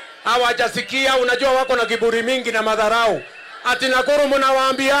 Hawajasikia. Unajua wako na kiburi mingi na madharau. Ati Nakuru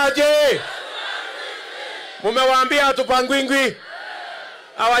mnawaambiaje? Mumewaambia hatupangwingwi.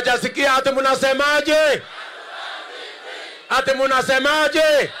 Hawajasikia. Ati mnasemaje? Ati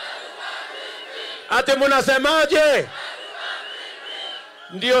mnasemaje? Ati mnasemaje?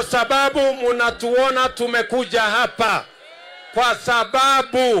 Ndio sababu mnatuona tumekuja hapa, kwa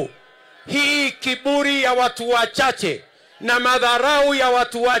sababu hii kiburi ya watu wachache na madharau ya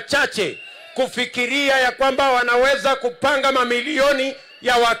watu wachache kufikiria ya kwamba wanaweza kupanga mamilioni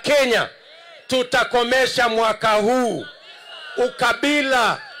ya Wakenya, tutakomesha mwaka huu.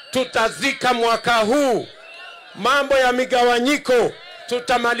 Ukabila tutazika mwaka huu. Mambo ya migawanyiko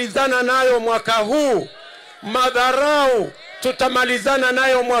tutamalizana nayo mwaka huu. Madharau tutamalizana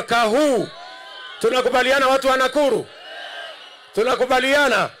nayo mwaka huu. Tunakubaliana watu wa Nakuru?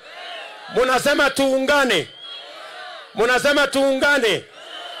 Tunakubaliana? Munasema tuungane? Munasema tuungane?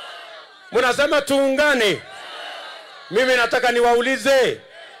 Munasema tuungane? Mimi nataka niwaulize,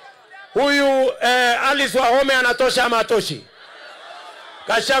 huyu Alice Wahome anatosha ama atoshi?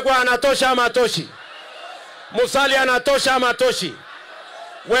 Gachagua anatosha ama atoshi? Musalia anatosha ama atoshi?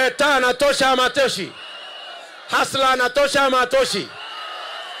 Weta anatosha ama atoshi? Hasla anatosha ama atoshi?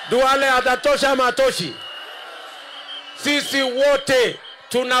 Duale atatosha ama atoshi? Sisi wote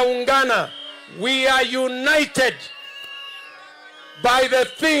tunaungana. We are united by the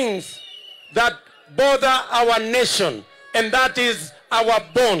things that bother our nation, and that is our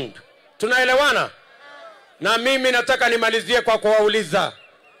bond. Tunaelewana? Na mimi nataka nimalizie kwa kuwauliza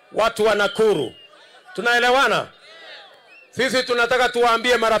watu wa Nakuru. Tunaelewana? Sisi tunataka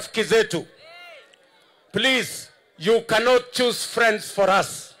tuwaambie marafiki zetu, please, you cannot choose friends for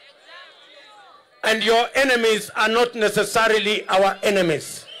us. And your enemies are not necessarily our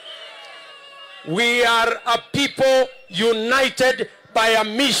enemies. We are a people united by a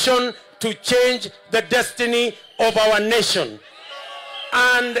mission to change the destiny of our nation.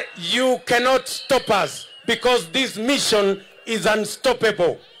 And you cannot stop us because this mission is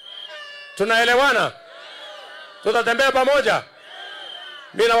unstoppable. Tunaelewana? Tutatembea pamoja?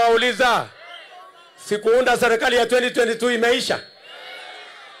 Mimi nawauliza, sikuunda serikali ya 2022 imeisha?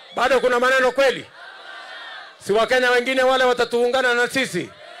 Bado kuna maneno kweli? Si Wakenya wengine wale watatuungana na sisi?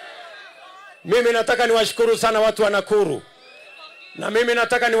 Mimi nataka niwashukuru sana watu wa Nakuru. Na mimi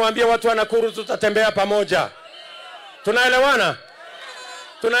nataka niwaambie watu wa Nakuru, tutatembea pamoja. Tunaelewana?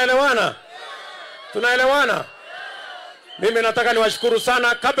 Tunaelewana? Tunaelewana? Mimi nataka niwashukuru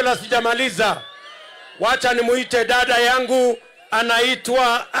sana. Kabla sijamaliza, wacha nimuite dada yangu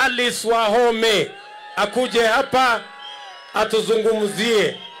anaitwa Alice Wahome. Akuje hapa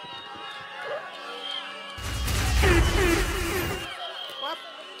atuzungumzie.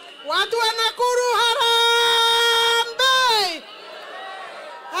 Watu wa Nakuru, harambe!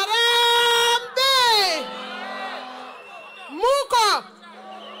 Harambe! Muko!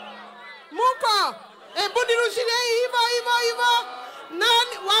 Muko! Ebu nirushie hivyo.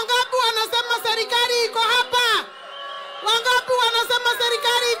 Nani wangapi wanasema serikali iko hapa? Wangapi wanasema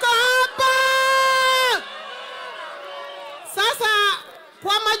serikali iko hapa? Sasa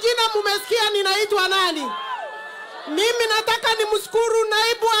kwa majina mumesikia ninaitwa nani? Mimi nataka nimshukuru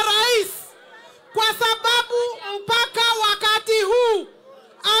naibu wa rais kwa sababu mpaka wakati huu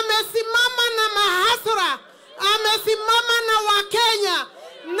amesimama na mahasura, amesimama na Wakenya.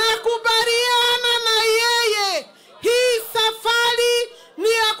 Nakubaliana na yeye. Hii safari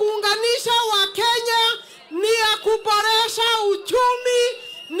ni ya kuunganisha Wakenya, ni ya kuboresha uchumi,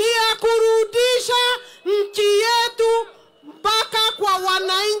 ni ya kurudisha nchi yetu mpaka kwa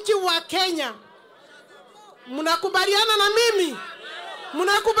wananchi wa Kenya. Mnakubaliana na mimi?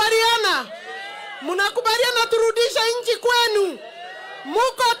 Mnakubaliana? Mnakubaliana turudishe nchi kwenu?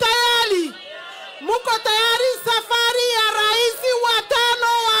 Muko tayari? Muko tayari safari ya rais wa 5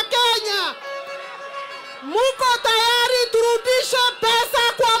 wa Kenya? Muko tayari turudishe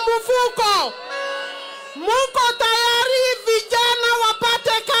pesa kwa mfuko? Muko tayari vijana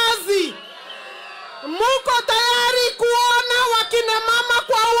wapate kazi? Muko tayari kuona wakina mama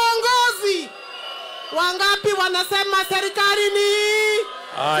kwa uongozi? Wangapi wanasema serikali ni?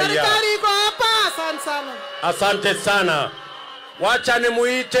 Serikali iko hapa. Asante sana. Asante sana. Wacha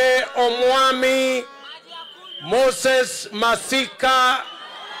nimuite Omwami Moses Masika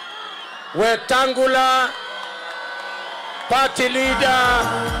Wetangula, party leader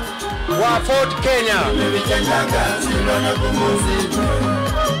wa Ford Kenya.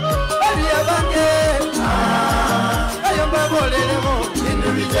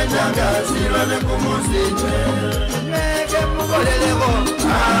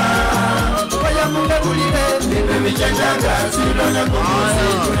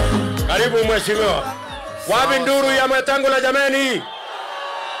 Karibu mheshimiwa. Wapi nduru ya Wetangula jameni?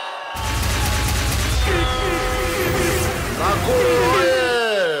 Nakuru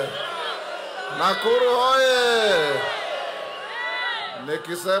hoye! Nakuru hoye!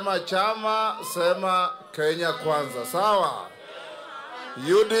 Nikisema chama, sema Kenya kwanza, sawa?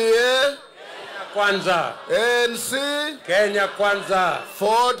 UDA kwanza, ANC Kenya kwanza,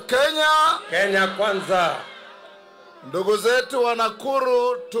 Ford Kenya Kenya kwanza. Ndugu zetu wa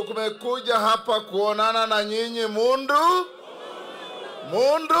Nakuru, tumekuja hapa kuonana na nyinyi mundu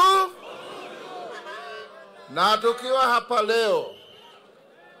Na tukiwa hapa leo,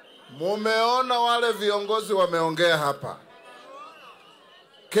 mumeona wale viongozi wameongea hapa.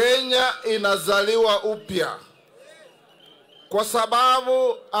 Kenya inazaliwa upya, kwa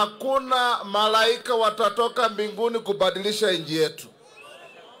sababu hakuna malaika watatoka mbinguni kubadilisha nchi yetu.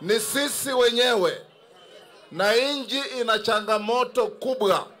 Ni sisi wenyewe, na nchi ina changamoto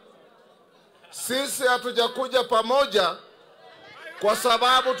kubwa. Sisi hatujakuja pamoja kwa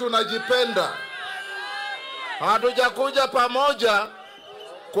sababu tunajipenda. Hatujakuja pamoja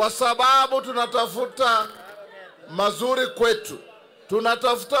kwa sababu tunatafuta mazuri kwetu.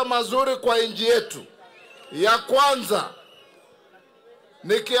 Tunatafuta mazuri kwa nchi yetu. Ya kwanza,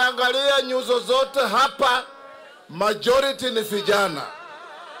 nikiangalia nyuso zote hapa, majority ni vijana.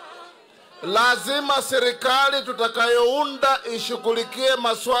 Lazima serikali tutakayounda ishughulikie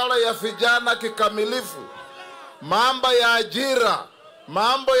masuala ya vijana kikamilifu. Mambo ya ajira,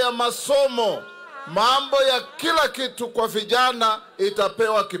 mambo ya masomo, mambo ya kila kitu kwa vijana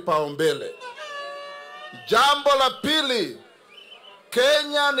itapewa kipaumbele. Jambo la pili,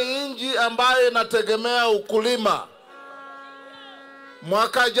 Kenya ni nchi ambayo inategemea ukulima.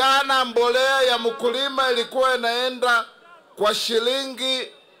 Mwaka jana mbolea ya mkulima ilikuwa inaenda kwa shilingi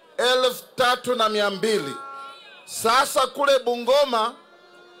 3,200. Sasa kule Bungoma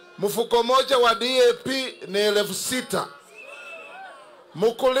mfuko moja wa DAP ni 6,000.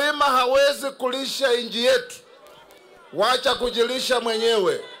 Mkulima hawezi kulisha nchi yetu, wacha kujilisha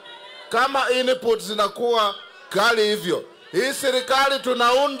mwenyewe kama input zinakuwa kali hivyo. Hii serikali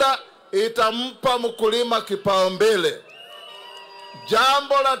tunaunda itampa mkulima kipaumbele.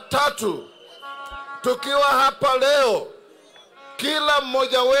 Jambo la tatu, tukiwa hapa leo, kila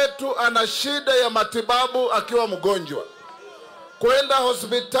mmoja wetu ana shida ya matibabu akiwa mgonjwa. Kwenda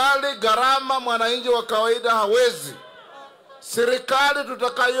hospitali gharama mwananchi wa kawaida hawezi. Serikali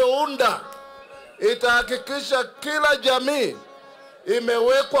tutakayounda itahakikisha kila jamii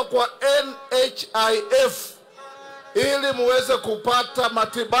imewekwa kwa NHIF ili muweze kupata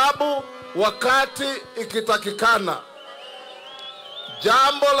matibabu wakati ikitakikana.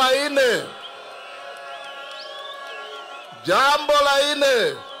 Jambo la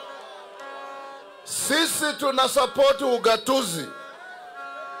nne, sisi tunasapoti ugatuzi,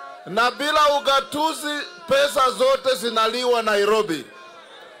 na bila ugatuzi pesa zote zinaliwa Nairobi.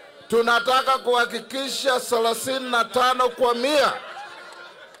 Tunataka kuhakikisha 35%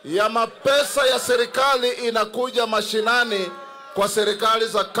 ya mapesa ya serikali inakuja mashinani kwa serikali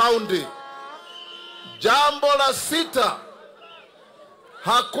za kaunti. Jambo la 6,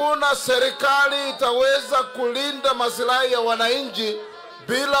 hakuna serikali itaweza kulinda maslahi ya wananchi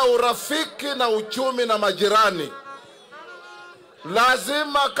bila urafiki na uchumi na majirani.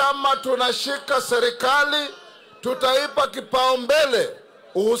 Lazima kama tunashika serikali, tutaipa kipaumbele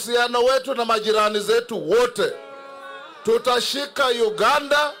uhusiano wetu na majirani zetu wote. Tutashika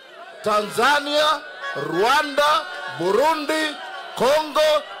Uganda, Tanzania, Rwanda, Burundi,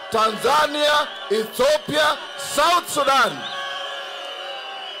 Kongo, Tanzania, Ethiopia, South Sudan,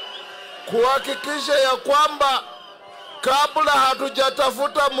 kuhakikisha ya kwamba kabla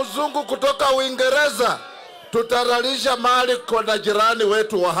hatujatafuta mzungu kutoka Uingereza, tutaralisha mali kwa jirani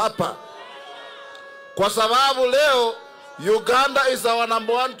wetu wa hapa. Kwa sababu leo Uganda is our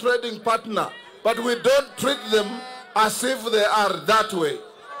 #1 trading partner, but we don't treat them as if they are that way.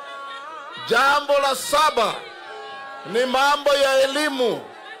 Jambo la 7 ni mambo ya elimu.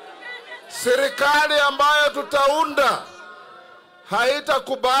 Serikali ambayo tutaunda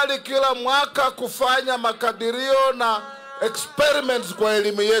haitakubali kila mwaka kufanya makadirio na experiments kwa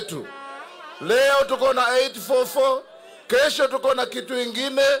elimu yetu. Leo tuko na 844, kesho tuko na kitu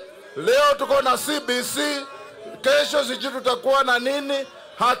ingine, leo tuko na CBC, kesho sijui tutakuwa na nini.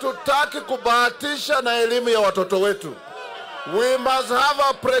 Hatutaki kubahatisha na elimu ya watoto wetu. We must have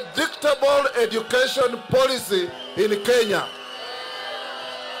a predictable education policy in Kenya.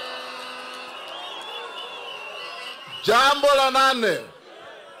 Jambo la 8,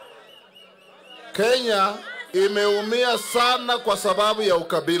 Kenya imeumia sana kwa sababu ya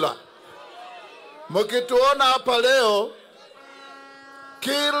ukabila. Mkituona hapa leo,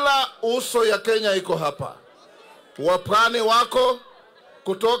 kila uso ya Kenya iko hapa. Wapwani wako,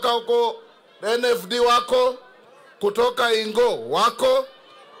 kutoka huko NFD wako, kutoka Ingo wako,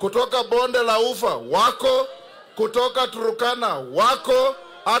 kutoka Bonde la Ufa wako, kutoka Turukana wako,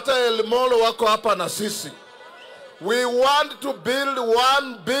 hata Elmolo wako hapa na sisi. We want to build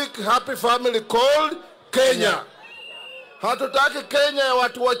one big happy family called Kenya. Hatutaki Kenya ya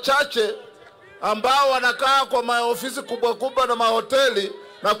watu wachache ambao wanakaa kwa maofisi kubwa kubwa na mahoteli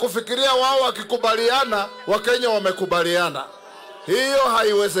na kufikiria wao wakikubaliana Wakenya wamekubaliana. Hiyo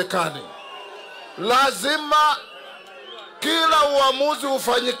haiwezekani. lazima kila uamuzi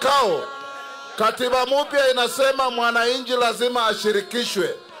ufanyikao, katiba mpya inasema mwananchi lazima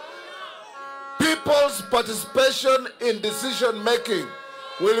ashirikishwe. People's participation in decision making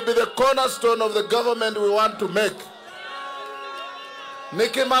will be the cornerstone of the government we want to make.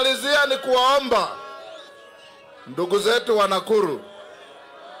 Nikimalizia ni kuwaomba ndugu zetu wa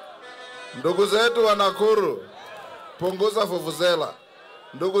Nakuru, punguza vuvuzela.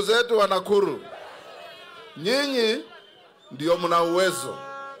 Ndugu zetu wa Nakuru, nyinyi ndio mna uwezo,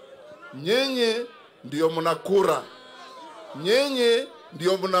 nyinyi ndio mna kura, nyinyi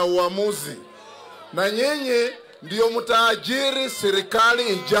ndio mna uamuzi, na nyinyi ndio mtaajiri serikali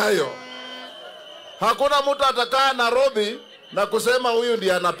ijayo. Hakuna mtu atakaa Nairobi na kusema huyu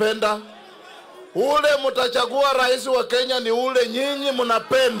ndiye anapenda. Ule mtachagua rais wa Kenya ni ule nyinyi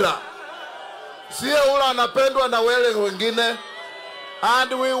mnapenda, sio ule anapendwa na wale wengine.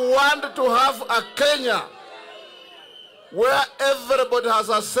 And we want to have a Kenya where everybody has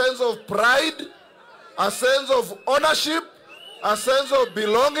a sense of pride, a sense of ownership, a sense of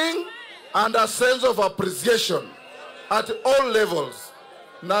belonging, and a sense of appreciation at all levels.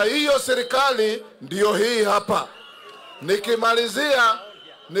 Na hiyo serikali ndio hii hapa. Nikimalizia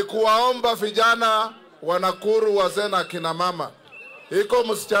ni kuwaomba vijana wa Nakuru, wazee na kina mama. Iko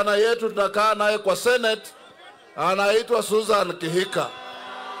msichana yetu tutakaa naye kwa Senate, anaitwa Susan Kihika.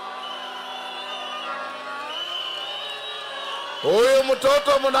 Huyu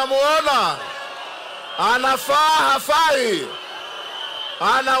mtoto mnamuona, anafaa hafai,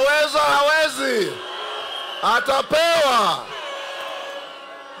 anaweza hawezi, atapewa.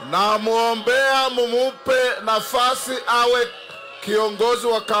 Na muombea mumupe nafasi awe kiongozi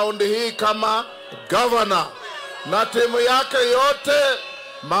wa kaunti hii kama governor, na timu yake yote,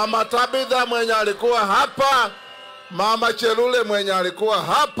 Mama Tabitha mwenye alikuwa hapa, Mama Chelule mwenye alikuwa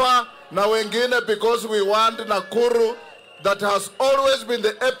hapa, na wengine, because we want Nakuru that has always been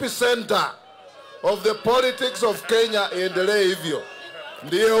the epicenter of the politics of Kenya iendelee hivyo.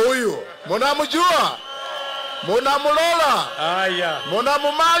 Ndiye huyu. Mnamjua? Mnamulola? Aya.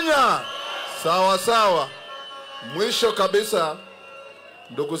 Mnamumanya? Sawa sawa. Mwisho kabisa,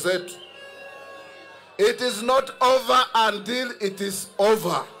 ndugu zetu, it is not over until it is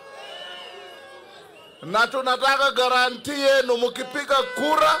over. Na tunataka garanti yenu, mkipiga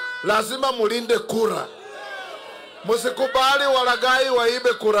kura lazima mulinde kura. Musikubali walagai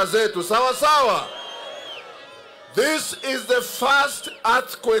waibe kura zetu. Sawa sawa. This is the first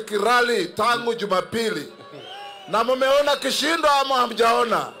earthquake rally tangu Jumapili. Na mumeona kishindo ama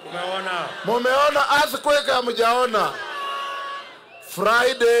hamjaona? Mumeona earthquake hamjaona?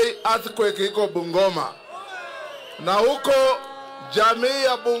 Friday earthquake iko Bungoma. Na huko jamii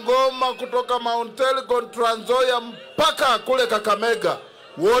ya Bungoma kutoka Mount Elgon, Trans Nzoia mpaka kule Kakamega,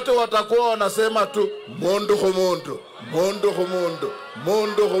 wote watakuwa wanasema tu mundu humundu, mundu humundu,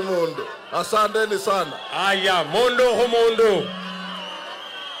 mundu humundu. Asanteni sana. Aya, mundu humundu.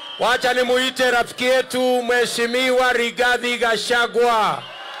 Wacha nimuite rafiki yetu Mheshimiwa Rigathi Gachagua.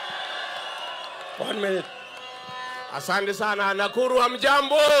 1 minute. Asante sana. Nakuru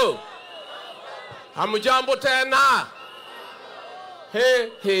hamjambo? Hamjambo tena?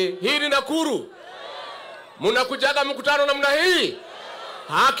 Hii ni Nakuru. Mnakujaga mkutano namna hii?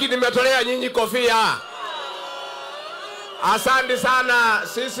 Haki nimetolea nyinyi kofia. Asante sana.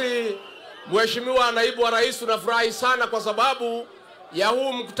 Sisi Mheshimiwa Naibu wa Rais tunafurahi sana kwa sababu ya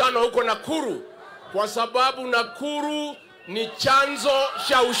huu mkutano huko Nakuru, kwa sababu Nakuru ni chanzo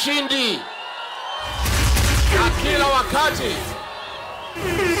cha ushindi. Na kila wakati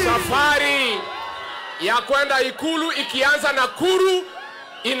safari ya kwenda ikulu ikianza Nakuru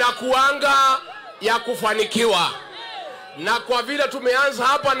inakuanga ya kufanikiwa. Na kwa vile tumeanza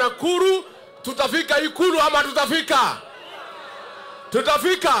hapa Nakuru, tutafika ikulu ama tutafika?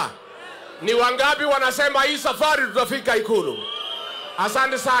 Tutafika. Ni wangapi wanasema hii safari tutafika ikulu?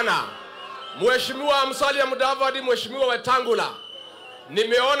 Asante sana. Mheshimiwa Musalia Mudavadi, Mheshimiwa Wetangula,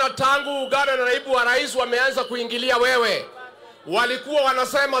 nimeona tangu ugana na naibu wa rais wameanza kuingilia wewe. Walikuwa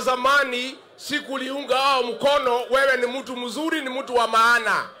wanasema zamani sikuliunga hao mkono, wewe ni mtu mzuri, ni mtu wa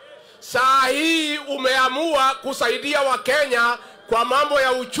maana. Saa hii umeamua kusaidia Wakenya kwa mambo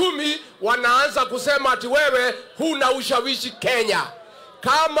ya uchumi, wanaanza kusema ati wewe huna ushawishi Kenya.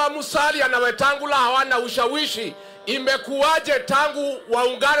 Kama Musalia na Wetangula hawana ushawishi, imekuwaje tangu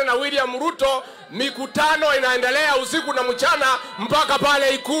waungane na William Ruto mikutano inaendelea usiku na mchana mpaka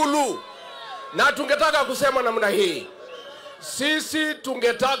pale ikulu? Na tungetaka kusema namna hii, sisi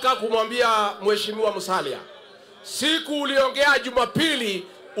tungetaka kumwambia Mheshimiwa Musalia, siku uliongea Jumapili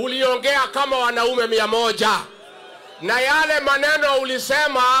uliongea kama wanaume 100, na yale maneno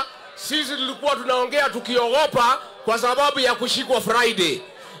ulisema sisi tulikuwa tunaongea tukiogopa kwa sababu ya kushikwa Friday.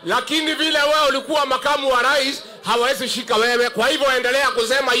 Lakini vile wewe ulikuwa makamu wa rais, hawezi shika wewe. Kwa hivyo endelea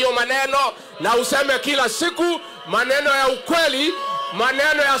kusema hiyo maneno na useme kila siku maneno ya ukweli,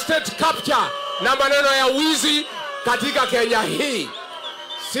 maneno ya state capture na maneno ya wizi katika Kenya hii.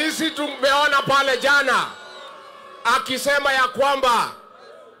 Sisi tumeona pale jana akisema ya kwamba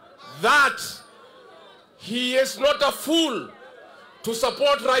that he is not a fool to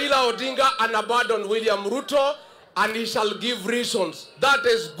support Raila Odinga and abandon William Ruto, and he shall give reasons. That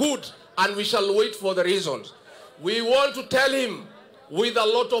is good, and we shall wait for the reasons. We want to tell him with a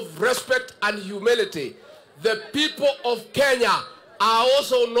lot of respect and humility, the people of Kenya are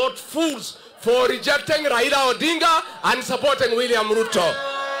also not fools for rejecting Raila Odinga and supporting William Ruto.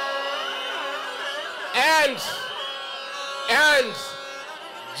 And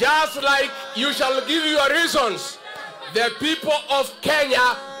just like you shall give your reasons, the people of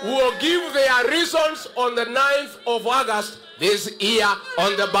Kenya will give their reasons on the 9th of August this year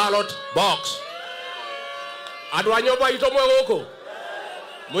on the ballot box. Adwanyoba ito mwegoko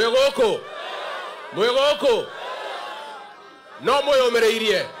no moyo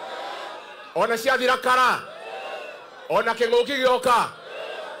mereirie ona ciathira kara ona keng'uki gioka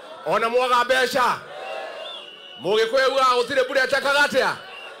ona mwaga mbeca mugikuuga gutire mbura etekagatia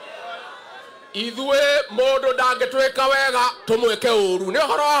ithue mundu ndangitwika wega tumwike uru ni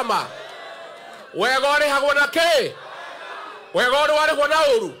horo wama wega uri hagwo na ki wega uri warihwo na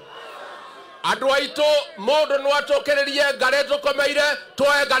uru andu aitu mundu no atokererie ngare tukomeire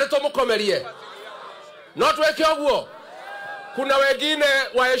twoe ngare tumukomerie no tweke ogwo. Kuna wengine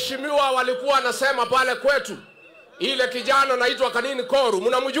waheshimiwa walikuwa wanasema pale kwetu, ile kijana naitwa Kanini Koru,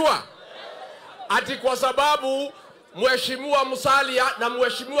 mnamjua? Ati kwa sababu mheshimiwa Musalia na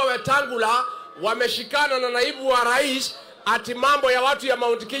mheshimiwa Wetangula wameshikana na naibu wa rais, ati mambo ya watu ya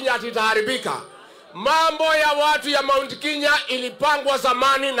Mount Kenya itaharibika. Mambo ya watu ya Mount Kenya ilipangwa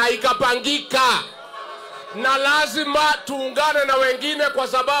zamani na ikapangika, na lazima tuungane na wengine kwa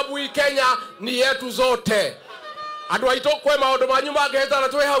sababu hii Kenya ni yetu zote. Andu aito kwe maundu manyu mangehitana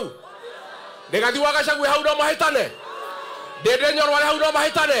twi hau ndigathi wagacagwe hau no mahitane ndende nyorware hau no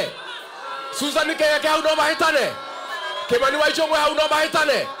mahitane Susan Keke hau no mahitane Kimani wa Ichong'we hau no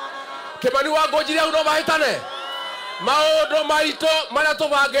mahitane Kimani wa Ngojiri hau no mahitane maundu maito maria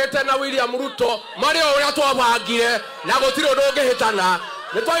tubangite na William Ruto maria uria twabangire na gutire undu ungihitana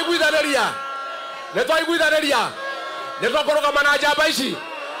ni twaiguithaniria ni twakurugama na njamba ici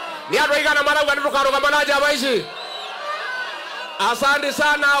ni andu aigana marauga ni tukarugama na njamba ici. Asante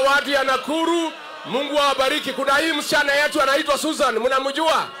sana watu ya Nakuru, Mungu awabariki. Kuna hii msichana yetu anaitwa Susan,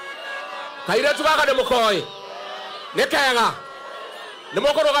 mnamjua? Kairetu kaka ni mukoi nikega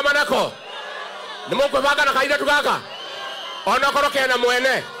nimukoroga nako nimukwebanga na kairetu kaka ona koroke na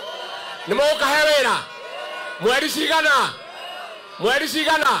mwene nimukahewera mweri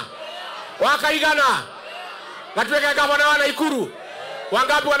cigana wakaigana gatuweke gavana wa Nakuru.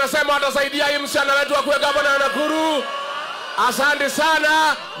 Wangapi wanasema watasaidia hii msichana wetu akuwe gavana wa Nakuru? Asante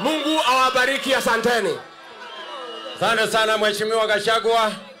sana, Mungu awabariki, asanteni. Asante sana Mheshimiwa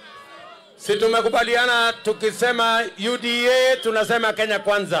Gachagua. Si tumekubaliana tukisema UDA tunasema Kenya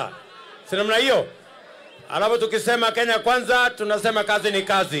kwanza. Si namna hiyo? Alafu tukisema Kenya kwanza tunasema kazi ni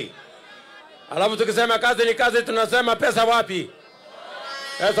kazi. Alafu tukisema kazi ni kazi tunasema pesa wapi?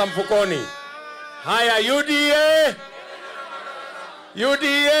 Pesa mfukoni. Haya UDA.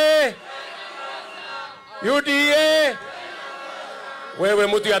 Wewe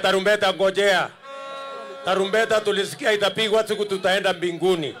mtu ya tarumbeta ngojea. Tarumbeta tulisikia itapigwa siku tutaenda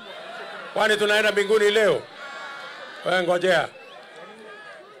mbinguni. Kwani tunaenda mbinguni leo? Wewe ngojea.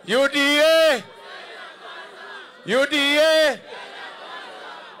 UDA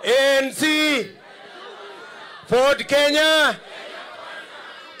ANC Ford Kenya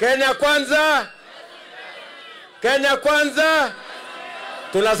kwanza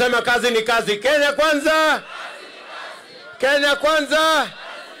tunasema kazi ni kazi. Kenya kwanza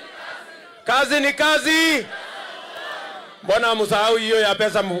kazi ni kazi. Mbona msahau hiyo ya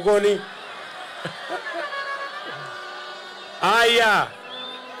pesa mfukoni? Aya,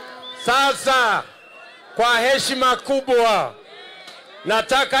 sasa kwa heshima kubwa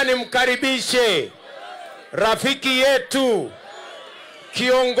nataka nimkaribishe rafiki yetu,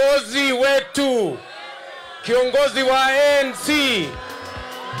 kiongozi wetu, kiongozi wa ANC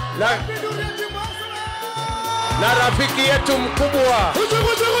na rafiki yetu mkubwa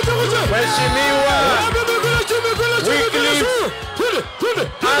Mheshimiwa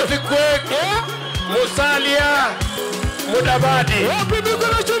Musalia Mudavadi.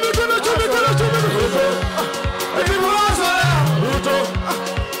 Ruto.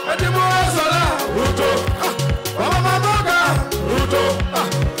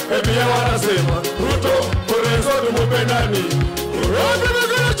 Wakenya wanasema Ruto, Lorenzo tumupendani.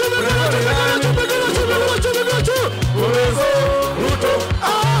 Lorenzo, Ruto,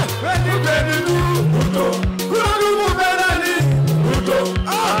 pendi tu Ruto, tumupendani. Ruto,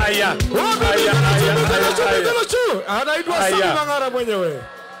 Haya. anaitwa Sami Mang'ara mwenyewe.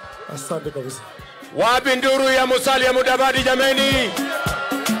 Asante kabisa. Wapi nduru ya Musalia Mudavadi jameni?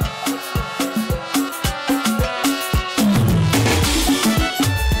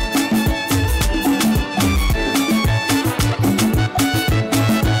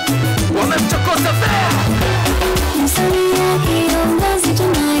 Wamemchokoza fea. Musalia kiongozi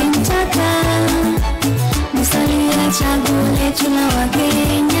tunayemtaka, Musalia chaguo letu la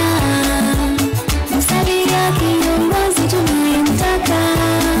Wakenya, Musalia kiongozi tunayemtaka,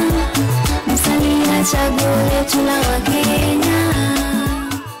 Musalia chaguo letu la Wakenya.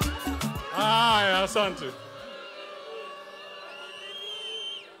 Asante.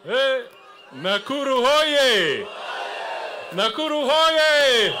 Hey, Nakuru hoye! Nakuru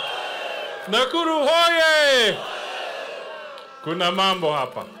hoye! Nakuru hoye! Kuna mambo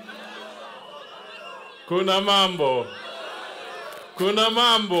hapa. Kuna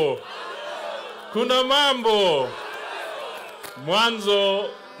mambo. Mwanzo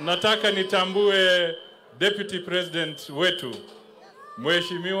nataka nitambue Deputy President wetu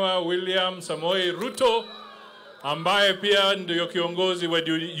Mheshimiwa William Samoei Ruto ambaye pia ndio kiongozi wa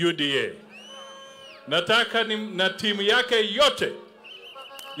UDA. Nataka na timu yake yote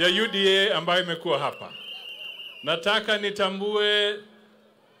ya UDA ambayo imekuwa hapa. Nataka nitambue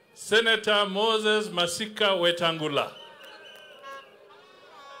Senator Moses Masika Wetangula,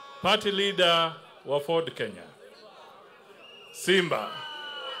 party leader wa Ford Kenya, Simba.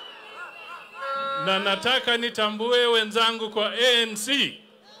 Na nataka nitambue wenzangu kwa ANC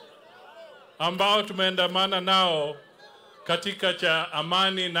ambao tumeandamana nao katika cha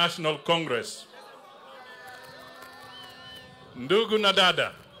Amani National Congress. Ndugu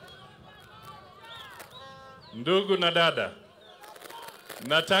na dada,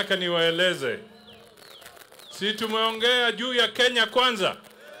 nataka niwaeleze, si tumeongea juu ya Kenya kwanza.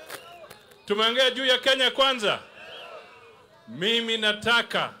 Mimi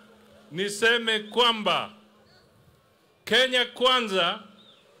nataka niseme kwamba Kenya kwanza,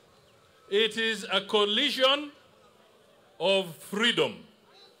 it is a coalition of freedom,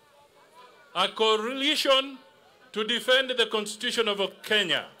 a coalition to defend the Constitution of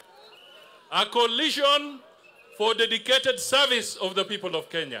Kenya, a coalition for dedicated service of the people of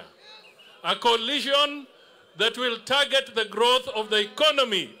Kenya, a coalition that will target the growth of the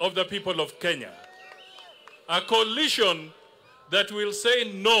economy of the people of Kenya, a coalition that will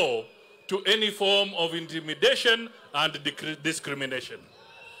say no to any form of intimidation and discrimination.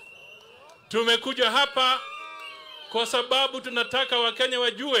 Tumekuja hapa kwa sababu tunataka Wakenya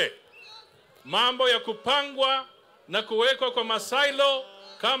wajue mambo ya kupangwa na kuwekwa kwa masailo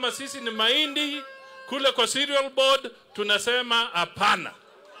kama sisi ni mahindi kule kwa cereal board, tunasema hapana.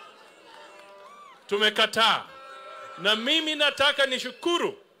 Tumekataa. Na mimi nataka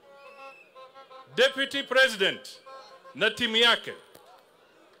nishukuru Deputy President na timu yake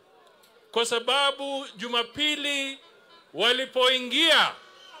kwa sababu Jumapili walipoingia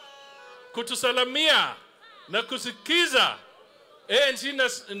kutusalamia na kusikiza ANC na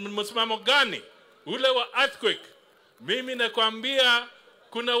msimamo gani ule wa earthquake, mimi nakwambia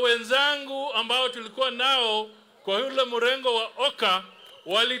kuna wenzangu ambao tulikuwa nao kwa yule mrengo wa Oka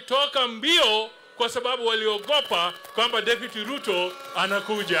walitoka mbio kwa sababu waliogopa kwamba Deputy Ruto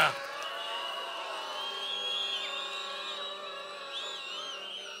anakuja.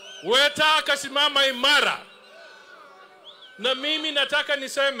 Weta akasimama imara. Na mimi nataka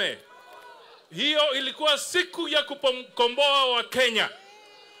niseme hiyo ilikuwa siku ya kukomboa wa Kenya,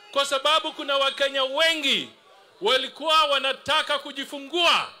 kwa sababu kuna Wakenya wengi walikuwa wanataka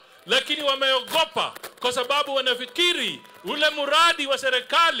kujifungua lakini wameogopa kwa sababu wanafikiri ule muradi wa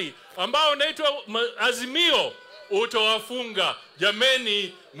serikali ambao unaitwa Azimio utawafunga.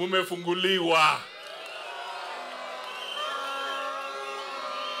 Jameni, mumefunguliwa.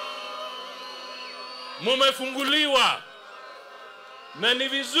 Mumefunguliwa. Na ni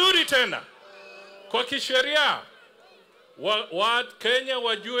vizuri tena kwa kisheria Kenya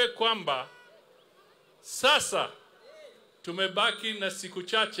wajue kwamba sasa tumebaki na siku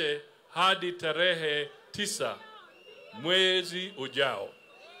chache hadi tarehe 9 mwezi ujao,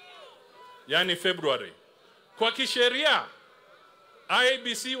 yani February. Kwa kisheria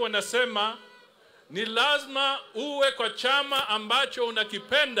IBC wanasema ni lazima uwe kwa chama ambacho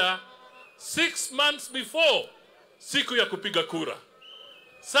unakipenda 6 months before siku ya kupiga kura.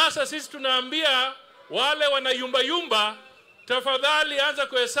 Sasa sisi tunaambia wale wanayumba tafadhali anza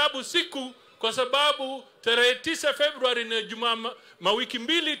kuhesabu siku, kwa sababu tarehe 9 Februari ni juma mawiki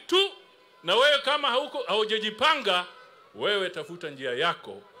mbili tu, na wewe kama haujajipanga, wewe tafuta njia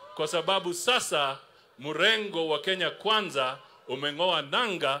yako, kwa sababu sasa mrengo wa Kenya Kwanza umeng'oa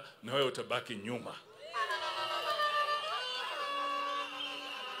nanga na wewe utabaki nyuma.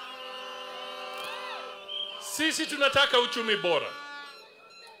 Sisi tunataka uchumi bora.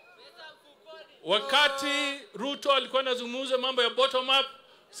 Wakati Ruto alikuwa anazungumza mambo ya bottom up,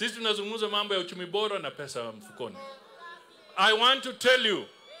 sisi tunazungumza mambo ya uchumi bora na pesa mfukoni. I want to tell you,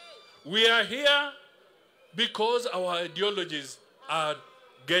 we are here because our ideologies are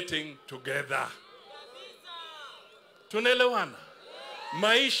getting together. Tunaelewana?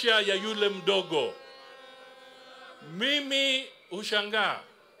 Maisha ya yule mdogo. Mimi ushangaa.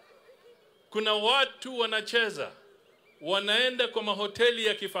 Kuna watu wanacheza, wanaenda kwa mahoteli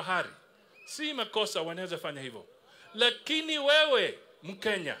ya kifahari. Si makosa, wanaweza fanya hivyo. Lakini wewe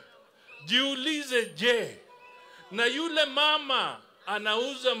Mkenya, jiulize, je, na yule mama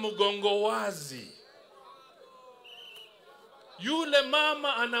anauza mgongo wazi. Yule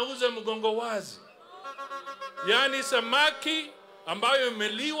mama anauza mgongo wazi. Yani samaki ambayo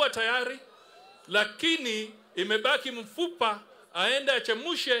imeliwa tayari, lakini imebaki mfupa, aende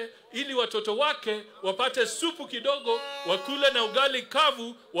achemushe ili watoto wake wapate supu kidogo, wakule na ugali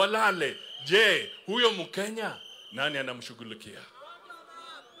kavu walale. Je, huyo Mkenya nani anamshughulikia?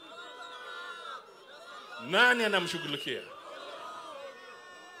 Nani anamshughulikia?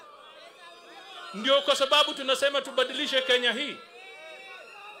 Ndio kwa sababu tunasema tubadilishe Kenya hii.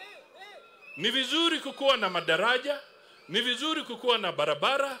 Ni vizuri kukuwa na madaraja, ni vizuri kukuwa na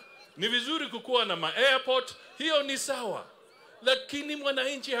barabara, ni vizuri kukuwa na airport, hiyo ni sawa. Lakini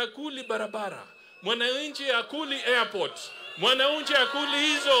mwananchi hakuli barabara, mwananchi hakuli airport, mwananchi hakuli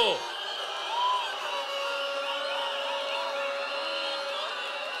hizo.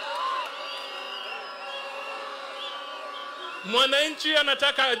 Mwananchi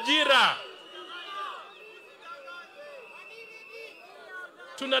anataka ajira.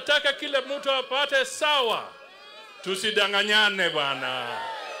 Tunataka kila mtu apate sawa. Tusidanganyane bwana.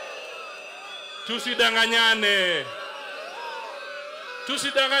 Tusidanganyane.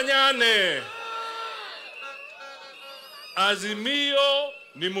 Tusidanganyane. Azimio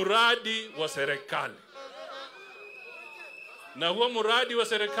ni muradi wa serikali. Na huo muradi wa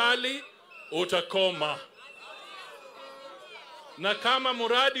serikali utakoma. Na kama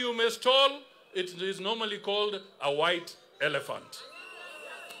muradi umestall, it is normally called a white elephant.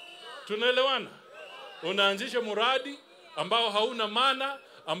 Tunaelewana? Unaanzisha muradi ambao hauna maana,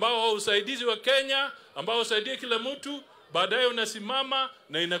 ambao hausaidizi wa Kenya, ambao husaidia kila mtu, baadaye unasimama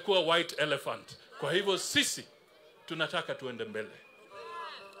na inakuwa white elephant. Kwa hivyo sisi tunataka tuende mbele.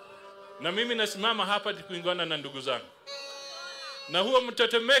 Na mimi nasimama hapa kuungana na ndugu zangu. Na huo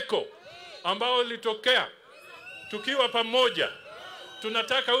mtetemeko ambao ulitokea tukiwa pamoja,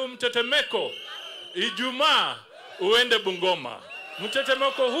 tunataka huu mtetemeko Ijumaa uende Bungoma.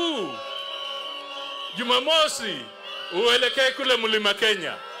 Mtetemeko huu Jumamosi uelekee kule Mlima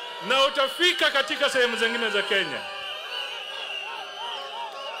Kenya, na utafika katika sehemu zingine za Kenya.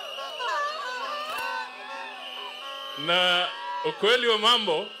 Na ukweli wa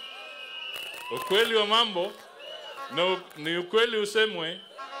mambo na ni ukweli usemwe,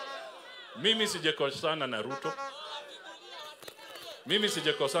 mimi sijakosana na Ruto, mimi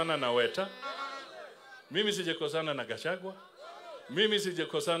sijakosana na Weta, mimi sijakosana na Gachagua, mimi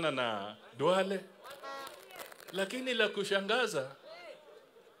sijakosana na Duale. Lakini la kushangaza,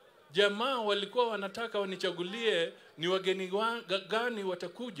 jamaa walikuwa wanataka wanichagulie ni wageni gani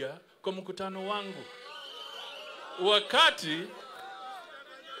watakuja kwa mkutano wangu.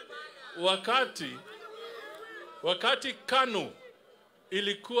 Wakati KANU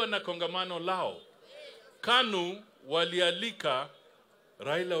ilikuwa na kongamano lao, KANU walialika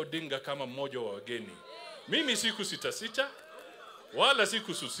Raila Odinga kama mmoja wa wageni. Mimi siku sita wala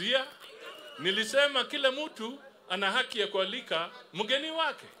sikususia. Nilisema kila mtu ana haki ya kualika mgeni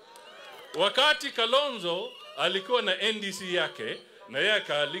wake. Wakati Kalonzo alikuwa na NDC yake na yeye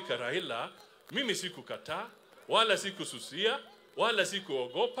akaalika Raila, mimi sikukataa wala sikususia wala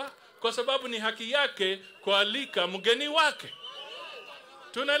sikuogopa, kwa sababu ni haki yake kualika mgeni wake.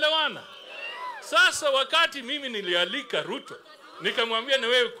 Tunaelewana? Sasa wakati mimi nilialika Ruto, nikamwambia na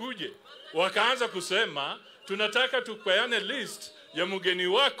wewe kuje, wakaanza kusema tunataka tupeane list ya mgeni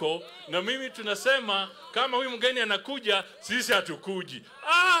wako, na mimi tunasema kama huyu mgeni anakuja sisi hatukuji.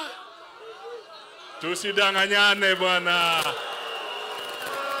 Tusidanganyane bwana.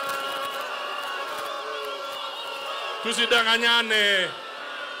 Tusidanganyane.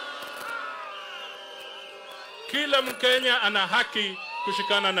 Kila Mkenya ana haki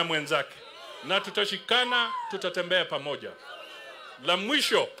kushikana na mwenzake, na tutashikana, tutatembea pamoja.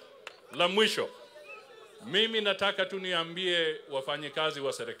 La mwisho, mimi nataka tu niambie wafanyikazi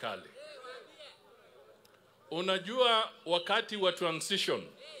wa serikali. Unajua wakati wa transition,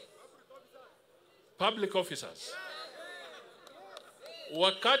 public officers,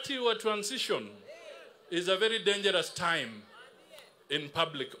 wakati wa transition is a very dangerous time in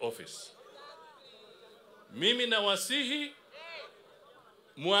public office. Mimi nawasihi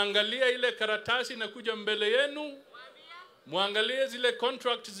muangalie ile karatasi inakuja mbele yenu, muangalie zile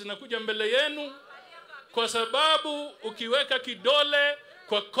contracts zinakuja mbele yenu, kwa sababu ukiweka kidole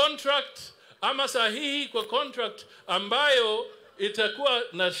kwa contract ama sahihi kwa contract ambayo itakuwa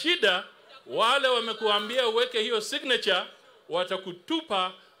na shida, wale wamekuambia uweke hiyo signature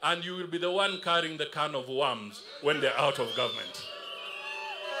watakutupa, and you will be the one carrying the can of worms when they're out of government.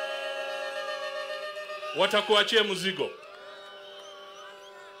 Watakuachia mzigo.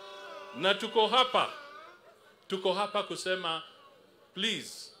 Na tuko hapa kusema,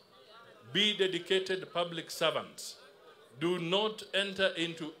 please be dedicated public servants. Do not enter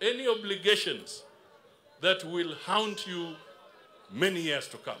into any obligations that will haunt you many years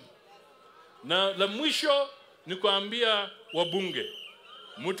to come. Na la mwisho ni kuambia wabunge,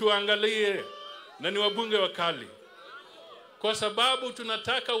 mtu angalie, na ni wabunge wakali, kwa sababu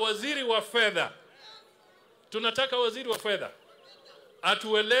tunataka waziri wa fedha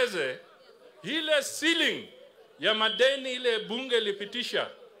atueleze ile ceiling ya madeni ile bunge lipitisha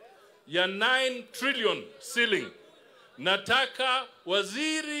ya 9 trillion ceiling. Nataka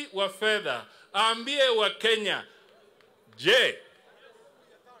waziri wa fedha aambie wa Kenya, je,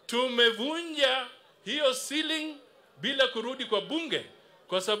 tumevunja hiyo ceiling bila kurudi kwa bunge?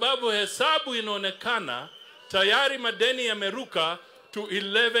 Kwa sababu hesabu inaonekana tayari madeni yameruka to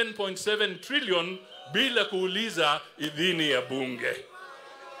 11.7 trillion bila kuuliza idhini ya bunge.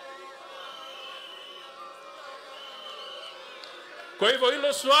 Kwa hivyo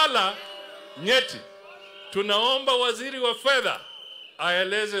hilo swala nyeti, tunaomba waziri wa fedha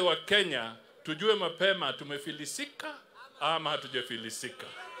aeleze wa Kenya, tujue mapema tumefilisika ama hatujafilisika.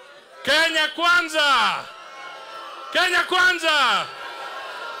 Kenya kwanza! Kenya kwanza!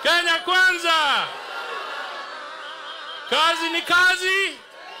 Kenya kwanza! Kazi ni kazi!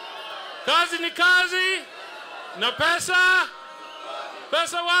 Kazi ni kazi! Na pesa?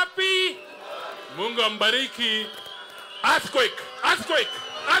 Pesa wapi? Mungu ambariki. Earthquake! Earthquake!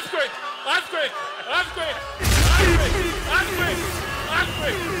 Earthquake! Earthquake! Earthquake! Earthquake! Earthquake!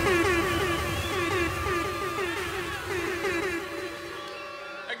 Earthquake!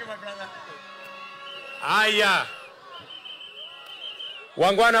 Thank you, my brother. Aya.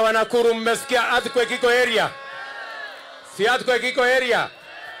 Wangwana wa Nakuru, mmesikia earthquake iko area? Si earthquake iko area?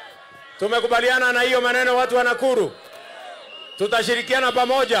 Tumekubaliana na hiyo maneno watu wa Nakuru. Tutashirikiana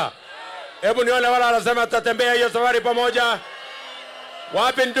pamoja. Hebu nione wala wanasema tutatembea hiyo safari pamoja.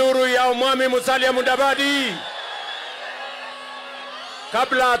 Wapi nduru ya umwami Musalia Mudavadi?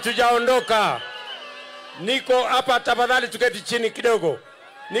 Kabla hatujaondoka, niko hapa, tafadhali tuketi chini kidogo.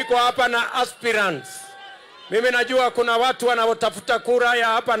 Niko hapa na aspirants. Mimi najua kuna watu wanaotafuta kura ya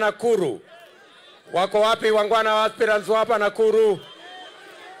hapa Nakuru. Wako wapi wangwana wa aspirants wa hapa Nakuru?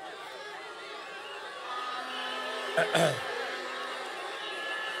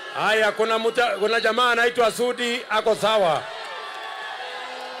 Haya, kuna jamaa anaitwa Sudi, ako sawa.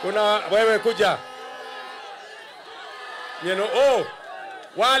 Kuna wewe kuja.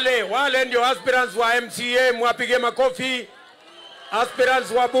 Wale ndio aspirants wa MCA, mwapige makofi.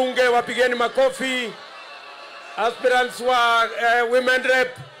 Aspirants wa bunge wapigeni makofi. Aspirants wa women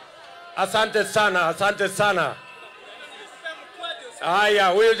rep, asante sana, asante sana. Haya,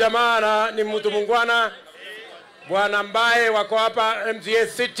 huyu jamaa ni mtu mungwana, bwana ambaye wako hapa MCA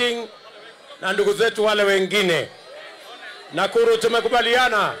sitting na ndugu zetu wale wengine. Nakuru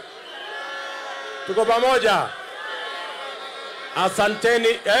tumekubaliana, tuko pamoja.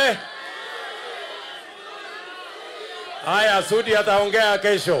 Asanteni. Haya, Sudi ataongea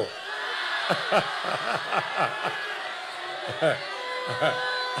kesho.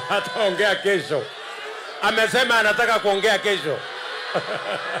 Ataongea kesho. Amesema anataka kuongea kesho.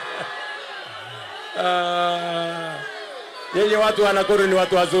 Nyinyi watu wa Nakuru ni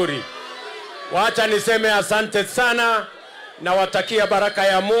watu wazuri. Wacha niseme asante sana na watakia baraka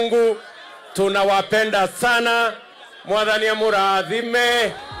ya Mungu. Tunawapenda sana. Mwathani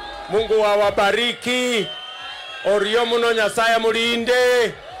murathime. Mungu awabariki. Orio muno Nyasaye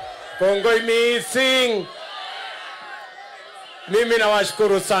mulinde. Kongoi missing. Mimi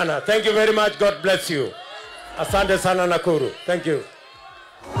nawashukuru sana. Thank you very much. God bless you. Asante sana Nakuru. Thank you.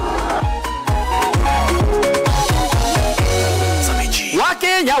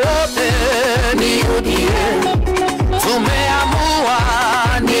 Wakenya wote ni UDA, tumeamua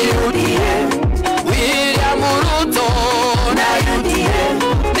ni UDA. William Ruto na UDA,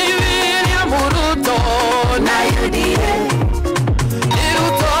 ni William Ruto na UDA, ni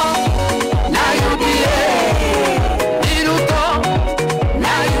Ruto na UDA, ni Ruto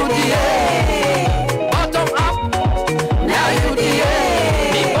na UDA, bottom up na UDA,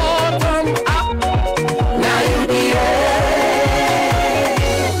 ni bottom up na UDA.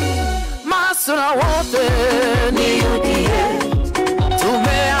 Masura wote ni UDA,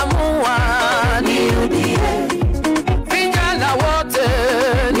 tumeamua ni UDA. Vijana wote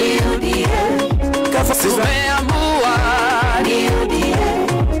ni UDA, tumeamua ni UDA.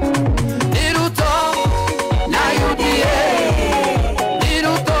 Ni Ruto na UDA, ni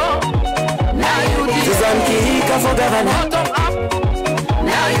Ruto na UDA. Susan Kihika for governor, bottom up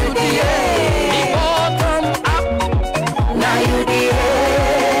na UDA, ni bottom up na UDA.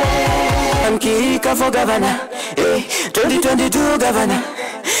 Susan Kihika for governor, 2022 governor.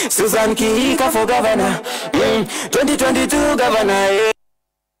 Susan Kihika for governor, 2022 governor.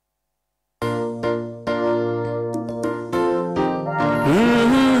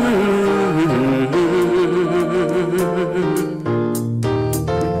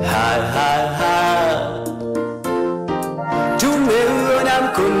 Tumeona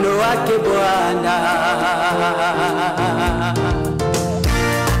mkono wake Bwana.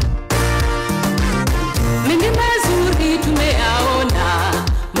 Mengi mazuri tumeyaona,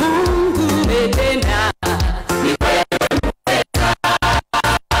 Mungu umetenda.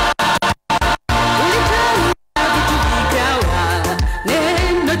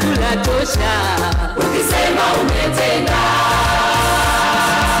 Neno tunatosha, ukisema umetenda.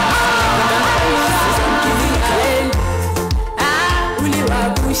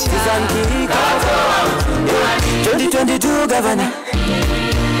 Uliwagusha 2022 governor,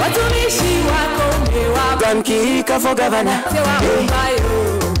 watumishi wako umewapa. Susan Kihika for governor,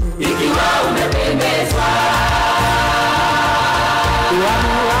 ikiwa umependezwa.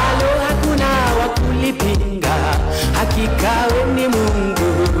 Walo hakuna wakulipinga, hakika wewe ni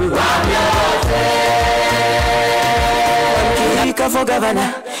Mungu wa vyote. Kihika for governor,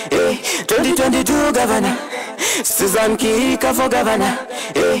 2022 governor. Susan Kihika for governor,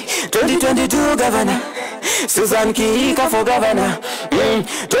 2022 governor. Susan Kihika for governor,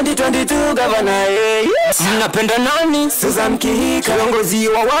 2022 governor. Mnapenda nani? Susan Kihika, kiongozi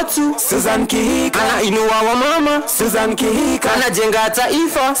wa watu. Susan Kihika, anainua wamama. Susan Kihika, anajenga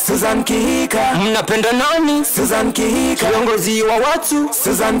taifa. Susan Kihika, mnapenda nani? Susan Kihika, kiongozi wa watu.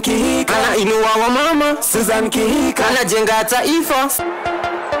 Susan Kihika, anainua wamama. Susan Kihika, anajenga taifa.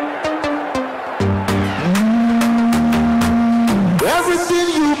 Everything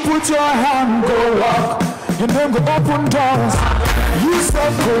you put your hand go up, you name go open doors. You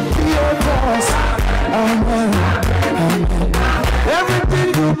said go be your boss. Amen. Amen. Everything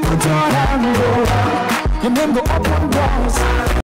you put your hand go up, you name go open doors.